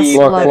our agreed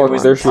lost that it Look,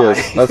 was there she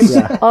is.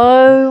 That's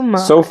Oh my.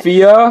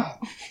 Sophia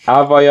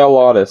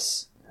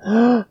Avayalatis.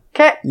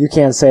 Okay, You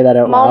can't say that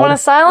out moment loud. of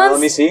silence.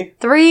 Let me see.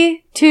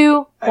 3,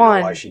 2, I know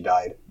why 1. she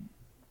died.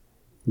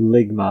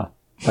 Ligma.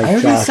 Like I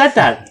already Josh. said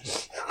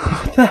that.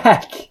 What the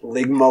heck?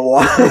 Ligma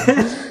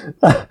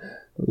what?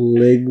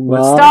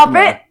 Ligma. Stop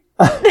it!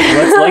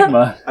 What's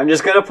Ligma? I'm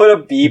just gonna put a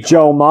beep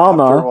Joe after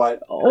Mama.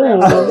 what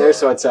Graham said there,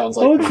 so it sounds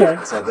like Okay.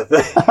 we said the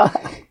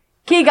thing.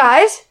 Okay,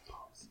 guys.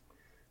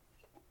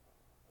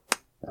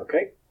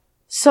 Okay.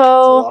 So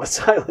A lot of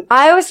silence.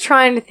 I was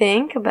trying to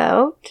think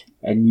about.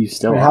 And you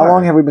still How are.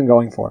 long have we been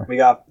going for? We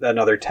got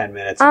another 10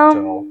 minutes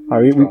until...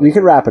 We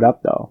could wrap it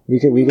up though. We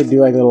could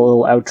do like a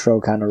little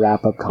outro kind of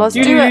wrap up. Let's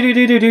concept. do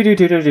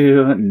it.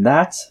 Do. And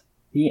that's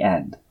the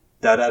end.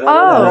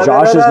 Oh.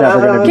 Josh is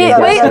never gonna be Okay,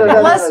 the wait.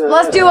 guest.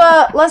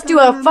 Let's do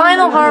a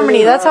final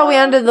harmony. That's how we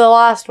ended the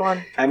last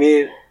one. I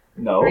mean,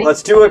 No.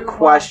 let's do a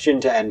question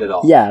to end it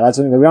all. Yeah, that's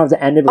what I mean. We don't have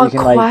to end it, but A we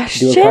can like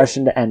do a question?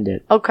 question to end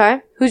it.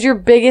 Okay. Who's your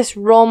biggest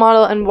role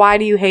model and why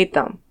do you hate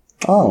them?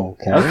 Oh,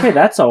 okay. Okay,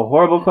 that's a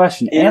horrible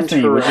question.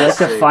 Anthony, would you like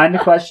to Interesting. find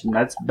a question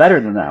that's better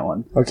than that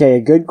one? Okay,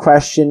 a good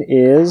question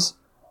is,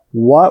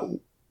 what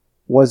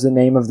was the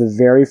name of the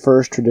very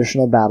first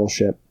traditional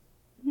battleship?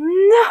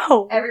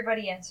 No.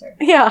 Everybody answer.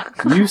 Yeah.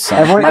 You suck.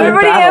 Everyone-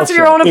 Everybody answer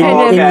your own In,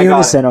 opinion. Okay, I in got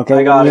unison, it. okay?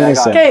 I got in it, I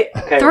unison. got it.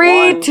 Okay. Okay,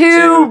 3, 1, 2,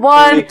 2,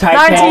 1. 3.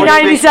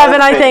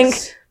 1997, I think.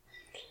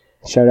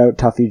 Shout out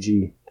Tuffy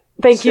G.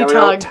 Thank you, Shout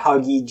out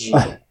Tug. Tuggy G.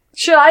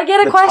 Should I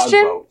get a The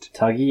question? tugboat.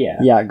 Tuggy, yeah.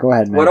 Yeah, go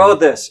ahead, man. What about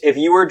this? If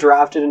you were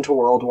drafted into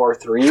World War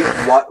III,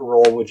 what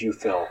role would you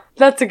fill?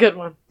 That's a good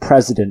one.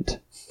 President.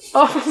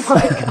 Oh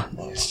my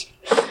gosh.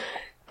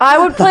 I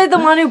would play the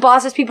one who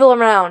bosses people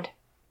around.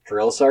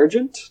 Drill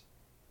sergeant?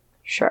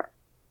 Sure.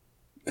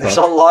 There's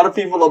a lot of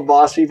people that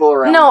boss people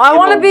around. No, I in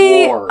want a to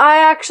be. war. I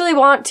actually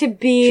want to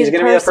be. She's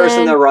gonna be the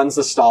person that runs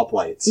the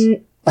stoplights.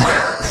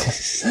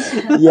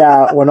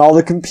 Yeah, when all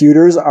the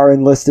computers are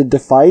enlisted to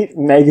fight,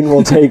 Megan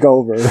will take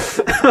over.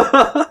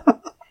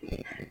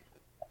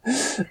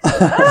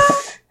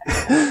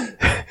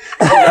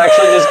 She's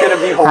actually just gonna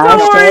be holding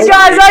Don't worry, Hashtag-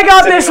 guys. I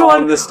got sitting this on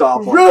one. the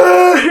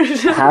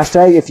stoplight.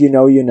 Hashtag if you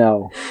know, you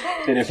know.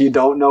 And if you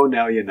don't know,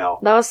 now you know.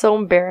 That was so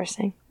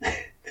embarrassing.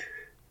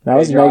 That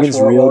was Hey, Josh, Megan's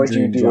what real would you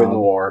dream do job. in the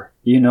war?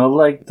 You know,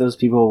 like those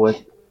people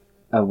with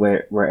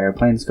where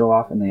airplanes go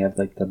off and they have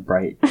like the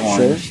bright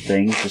orange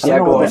things. Just Yeah,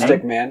 like glow winning?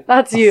 stick man.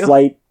 That's you.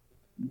 Flight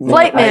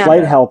man.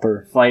 Flight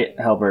helper. Flight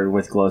helper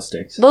with glow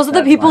sticks. Those are the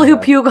That's people my who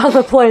job. puke on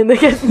the plane. They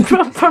get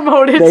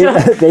promoted They,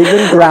 to they've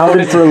been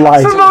grounded for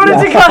life. promoted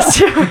to Yeah.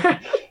 customer.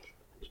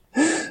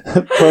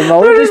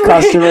 Promoted to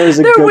customer is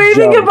a They're good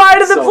waving joke. goodbye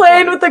to the So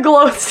plane funny. with the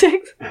glow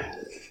sticks.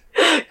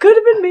 Could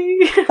have been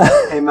me.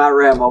 Hey, Matt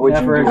Ram, what would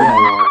Never you do in the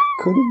again. war?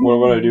 Could have What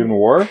would I do in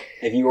war?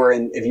 If you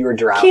were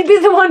drafted? He'd be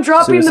the one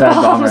dropping the Suicide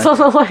bombs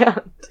bomber. on the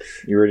land.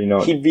 You already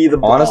know. He'd be the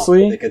bomb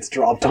Honestly- that gets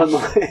dropped on the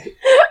way.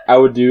 I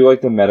would do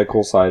like the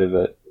medical side of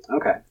it,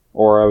 Okay.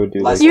 or I would do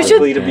like Less You should-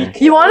 likely to be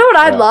killed. You want to know what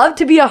I'd Yeah. love?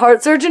 To be a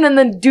heart surgeon and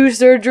then do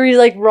surgery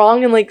like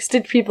wrong and like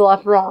stitch people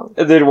up wrong.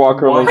 And they'd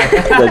walk around like.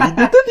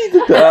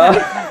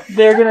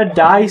 They're gonna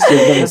die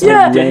soon.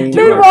 Yeah, Dang.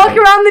 they'd walk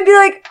around and be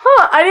like,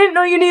 "Huh, I didn't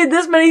know you needed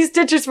this many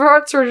stitches for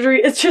heart surgery.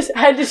 It's just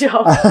head to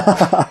toe."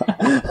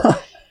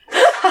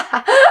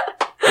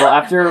 Well,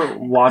 after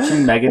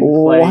watching Megan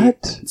play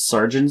What?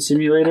 Surgeon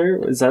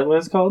Simulator, is that what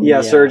it's called?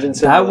 Yeah, surgeon. That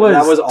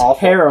Simulator. was awful.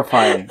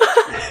 terrifying.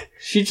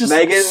 She just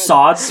Megan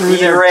sawed through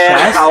their ran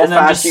chest how and then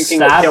fast just you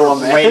can stabbed kill a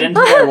man. right into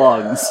their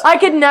lungs. I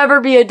could never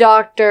be a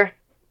doctor.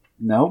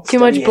 Nope. Too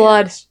much Steady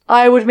blood. hands.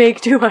 I would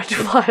make too much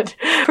blood.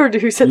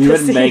 Produce at You the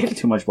wouldn't scene. make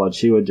too much blood.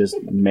 She would just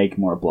make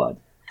more blood.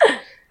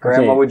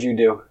 Graham, Okay. what would you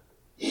do?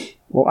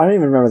 Well, I don't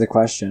even remember the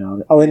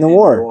question. Oh, in the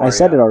war. war, I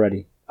said yeah. it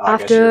already. Oh, I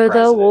guess After you're the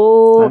president.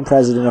 war. I'm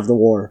president of the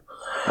war.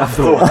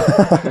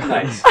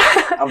 Nice.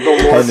 Of the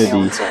war Kennedy.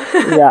 council.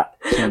 Yeah.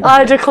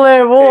 I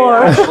declare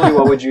war. Ashley,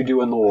 what would you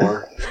do in the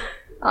war?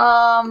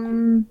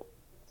 I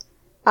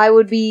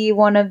would be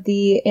one of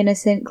the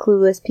innocent,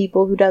 clueless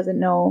people who doesn't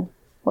know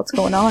what's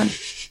going on.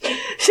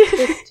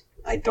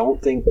 I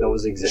don't think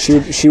those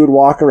exist. She would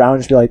walk around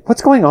and just be like,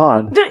 "What's going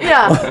on?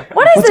 Yeah.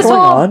 What is What's this going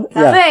whole on?"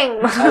 Yeah.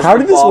 thing? How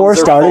did this war Bombs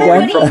are start falling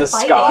again? From the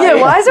Fighting. sky.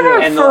 Yeah, why is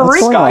everyone and the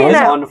freaking sky is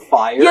out? on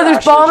fire? Yeah, there's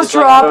Ashley's bombs just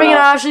like, I don't dropping, and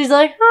know. Ashley's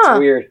like, It's huh.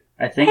 weird.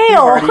 I think Hail. you've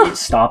already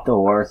stopped the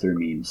war through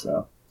memes,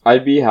 though.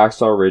 I'd be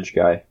Hacksaw Ridge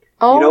guy.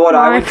 Oh You know what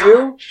I my would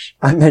do?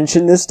 I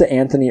mentioned this to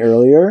Anthony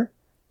earlier,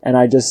 and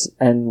I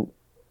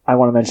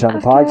want to mention it on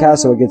the podcast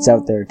so it gets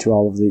out there to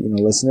all of the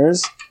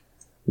listeners.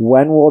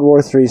 When World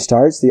War III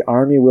starts, the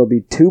army will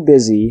be too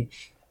busy,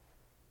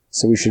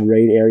 so we should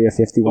raid Area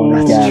 51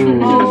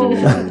 again.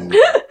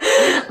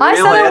 I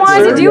said Really? I wanted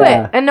to That's do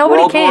Yeah. it, and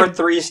nobody World came.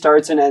 War III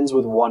starts and ends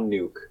with one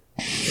nuke.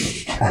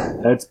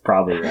 That's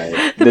probably right.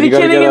 The Then you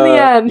gotta beginning and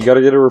the end. You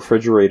gotta get a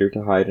refrigerator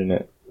to hide in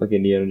it, like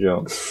Indiana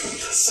Jones.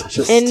 Such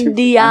a stupid.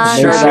 Indiana.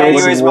 Sure, that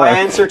Anyways, wouldn't my work.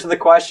 answer to the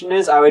question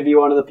is I would be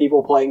one of the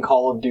people playing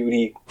Call of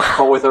Duty,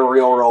 but with a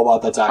real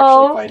robot that's actually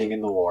Oh. fighting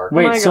in the war.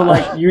 my Wait, so God.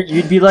 like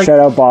you'd be like Shout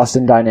out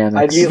Boston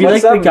Dynamics. you'd be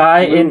What's like the that guy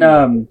in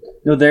movie?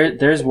 no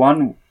there's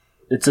one.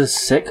 It's a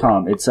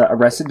sitcom. It's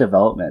Arrested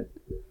Development,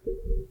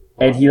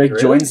 and he like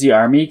Really? joins the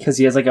army because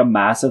he has like a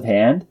massive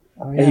hand.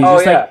 And he's Oh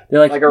just yeah, like they're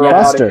like a yeah, robotic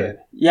Buster. kid.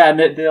 yeah, and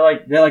they're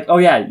like oh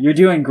yeah, you're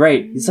doing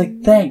great. He's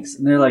like thanks,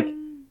 and they're like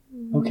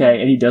okay,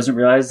 and he doesn't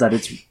realize that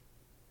it's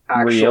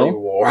Actually, real.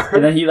 war.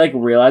 and then he like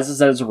realizes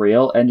that it's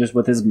real, and just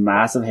with his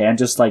massive hand,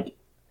 just like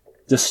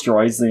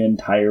destroys the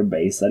entire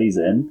base that he's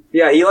in.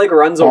 Yeah, he like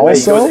runs away. He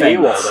Also- goes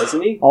AWOL,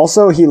 doesn't he?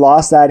 Also, he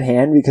lost that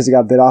hand because he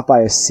got bit off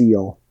by a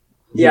seal.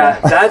 Yeah,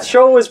 that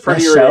show was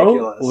pretty That show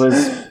ridiculous.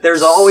 was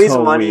There's always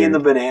so money in weird. the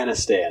banana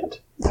stand,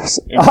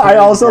 I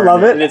also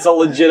love and it. it's a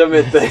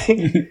legitimate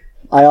thing.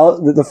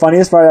 The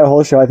funniest part of that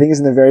whole show, I think, is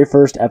in the very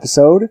first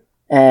episode,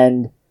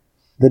 and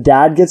the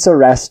dad gets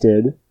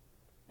arrested,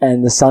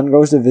 and the son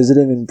goes to visit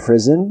him in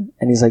prison,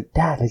 and he's like,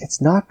 "Dad, like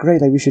it's not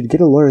great. Like we should get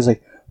a lawyer." He's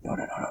like, "No,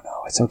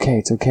 it's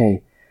okay.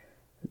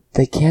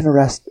 They can't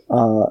arrest,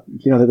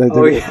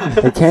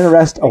 they can't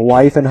arrest a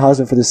wife and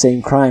husband for the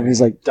same crime."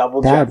 He's like,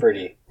 Double Dad,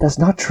 jeopardy. "That's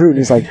not true." And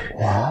he's like,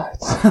 "What?"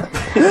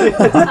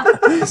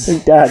 He's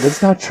like, "Dad,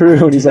 that's not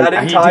true." And he's That like,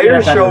 I need to entire get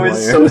a show better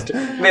is lawyer. so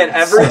man.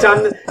 Every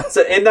time,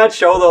 so in that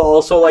show, they'll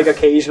also like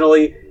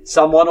occasionally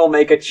someone will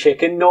make a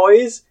chicken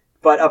noise,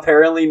 but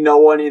apparently no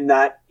one in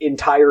that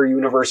entire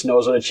universe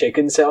knows what a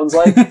chicken sounds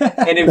like.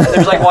 And if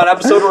there's like one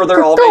episode where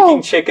they're all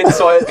making chicken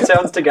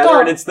sounds together,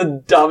 and it's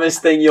the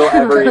dumbest thing you'll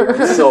ever hear.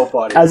 It's so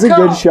funny. "That's a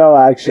good show,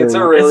 actually." It's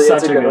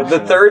a good one. The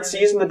third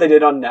season that they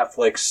did on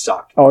Netflix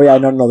sucked, Oh yeah,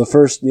 no,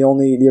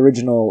 the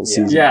original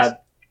season. yeah,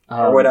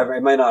 or whatever.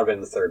 It might not have been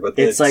the third, but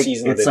the It's like-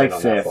 season that it's they like did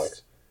on fifth.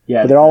 Netflix.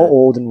 yeah. But they're all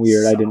old and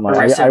weird. I didn't like.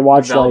 Arrested I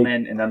watched like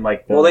Development, and then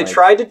like the, Well, they like,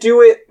 tried to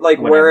do it like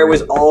where it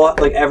whatever. was all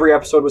like every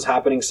episode was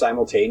happening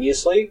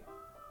simultaneously.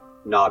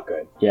 Not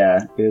good. Yeah,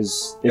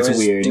 it's It was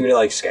weird. due to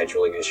like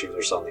scheduling issues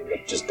or something.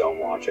 But just don't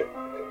watch it.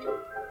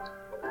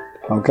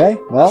 okay,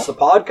 well, It's the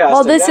podcast. Well,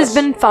 I this has guess.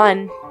 been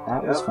fun.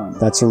 That was fun.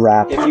 that's a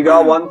wrap. If you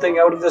got one thing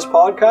out of this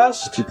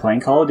podcast, If you're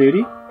playing Call of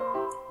Duty,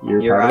 you're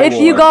You're part of If the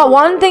you war. got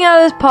one thing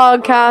out of this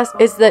podcast,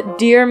 it's that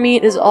deer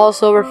meat is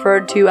also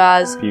referred to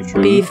as Beef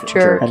beef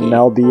jerky. And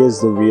Mel B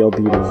is the real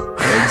Beatle.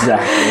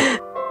 exactly.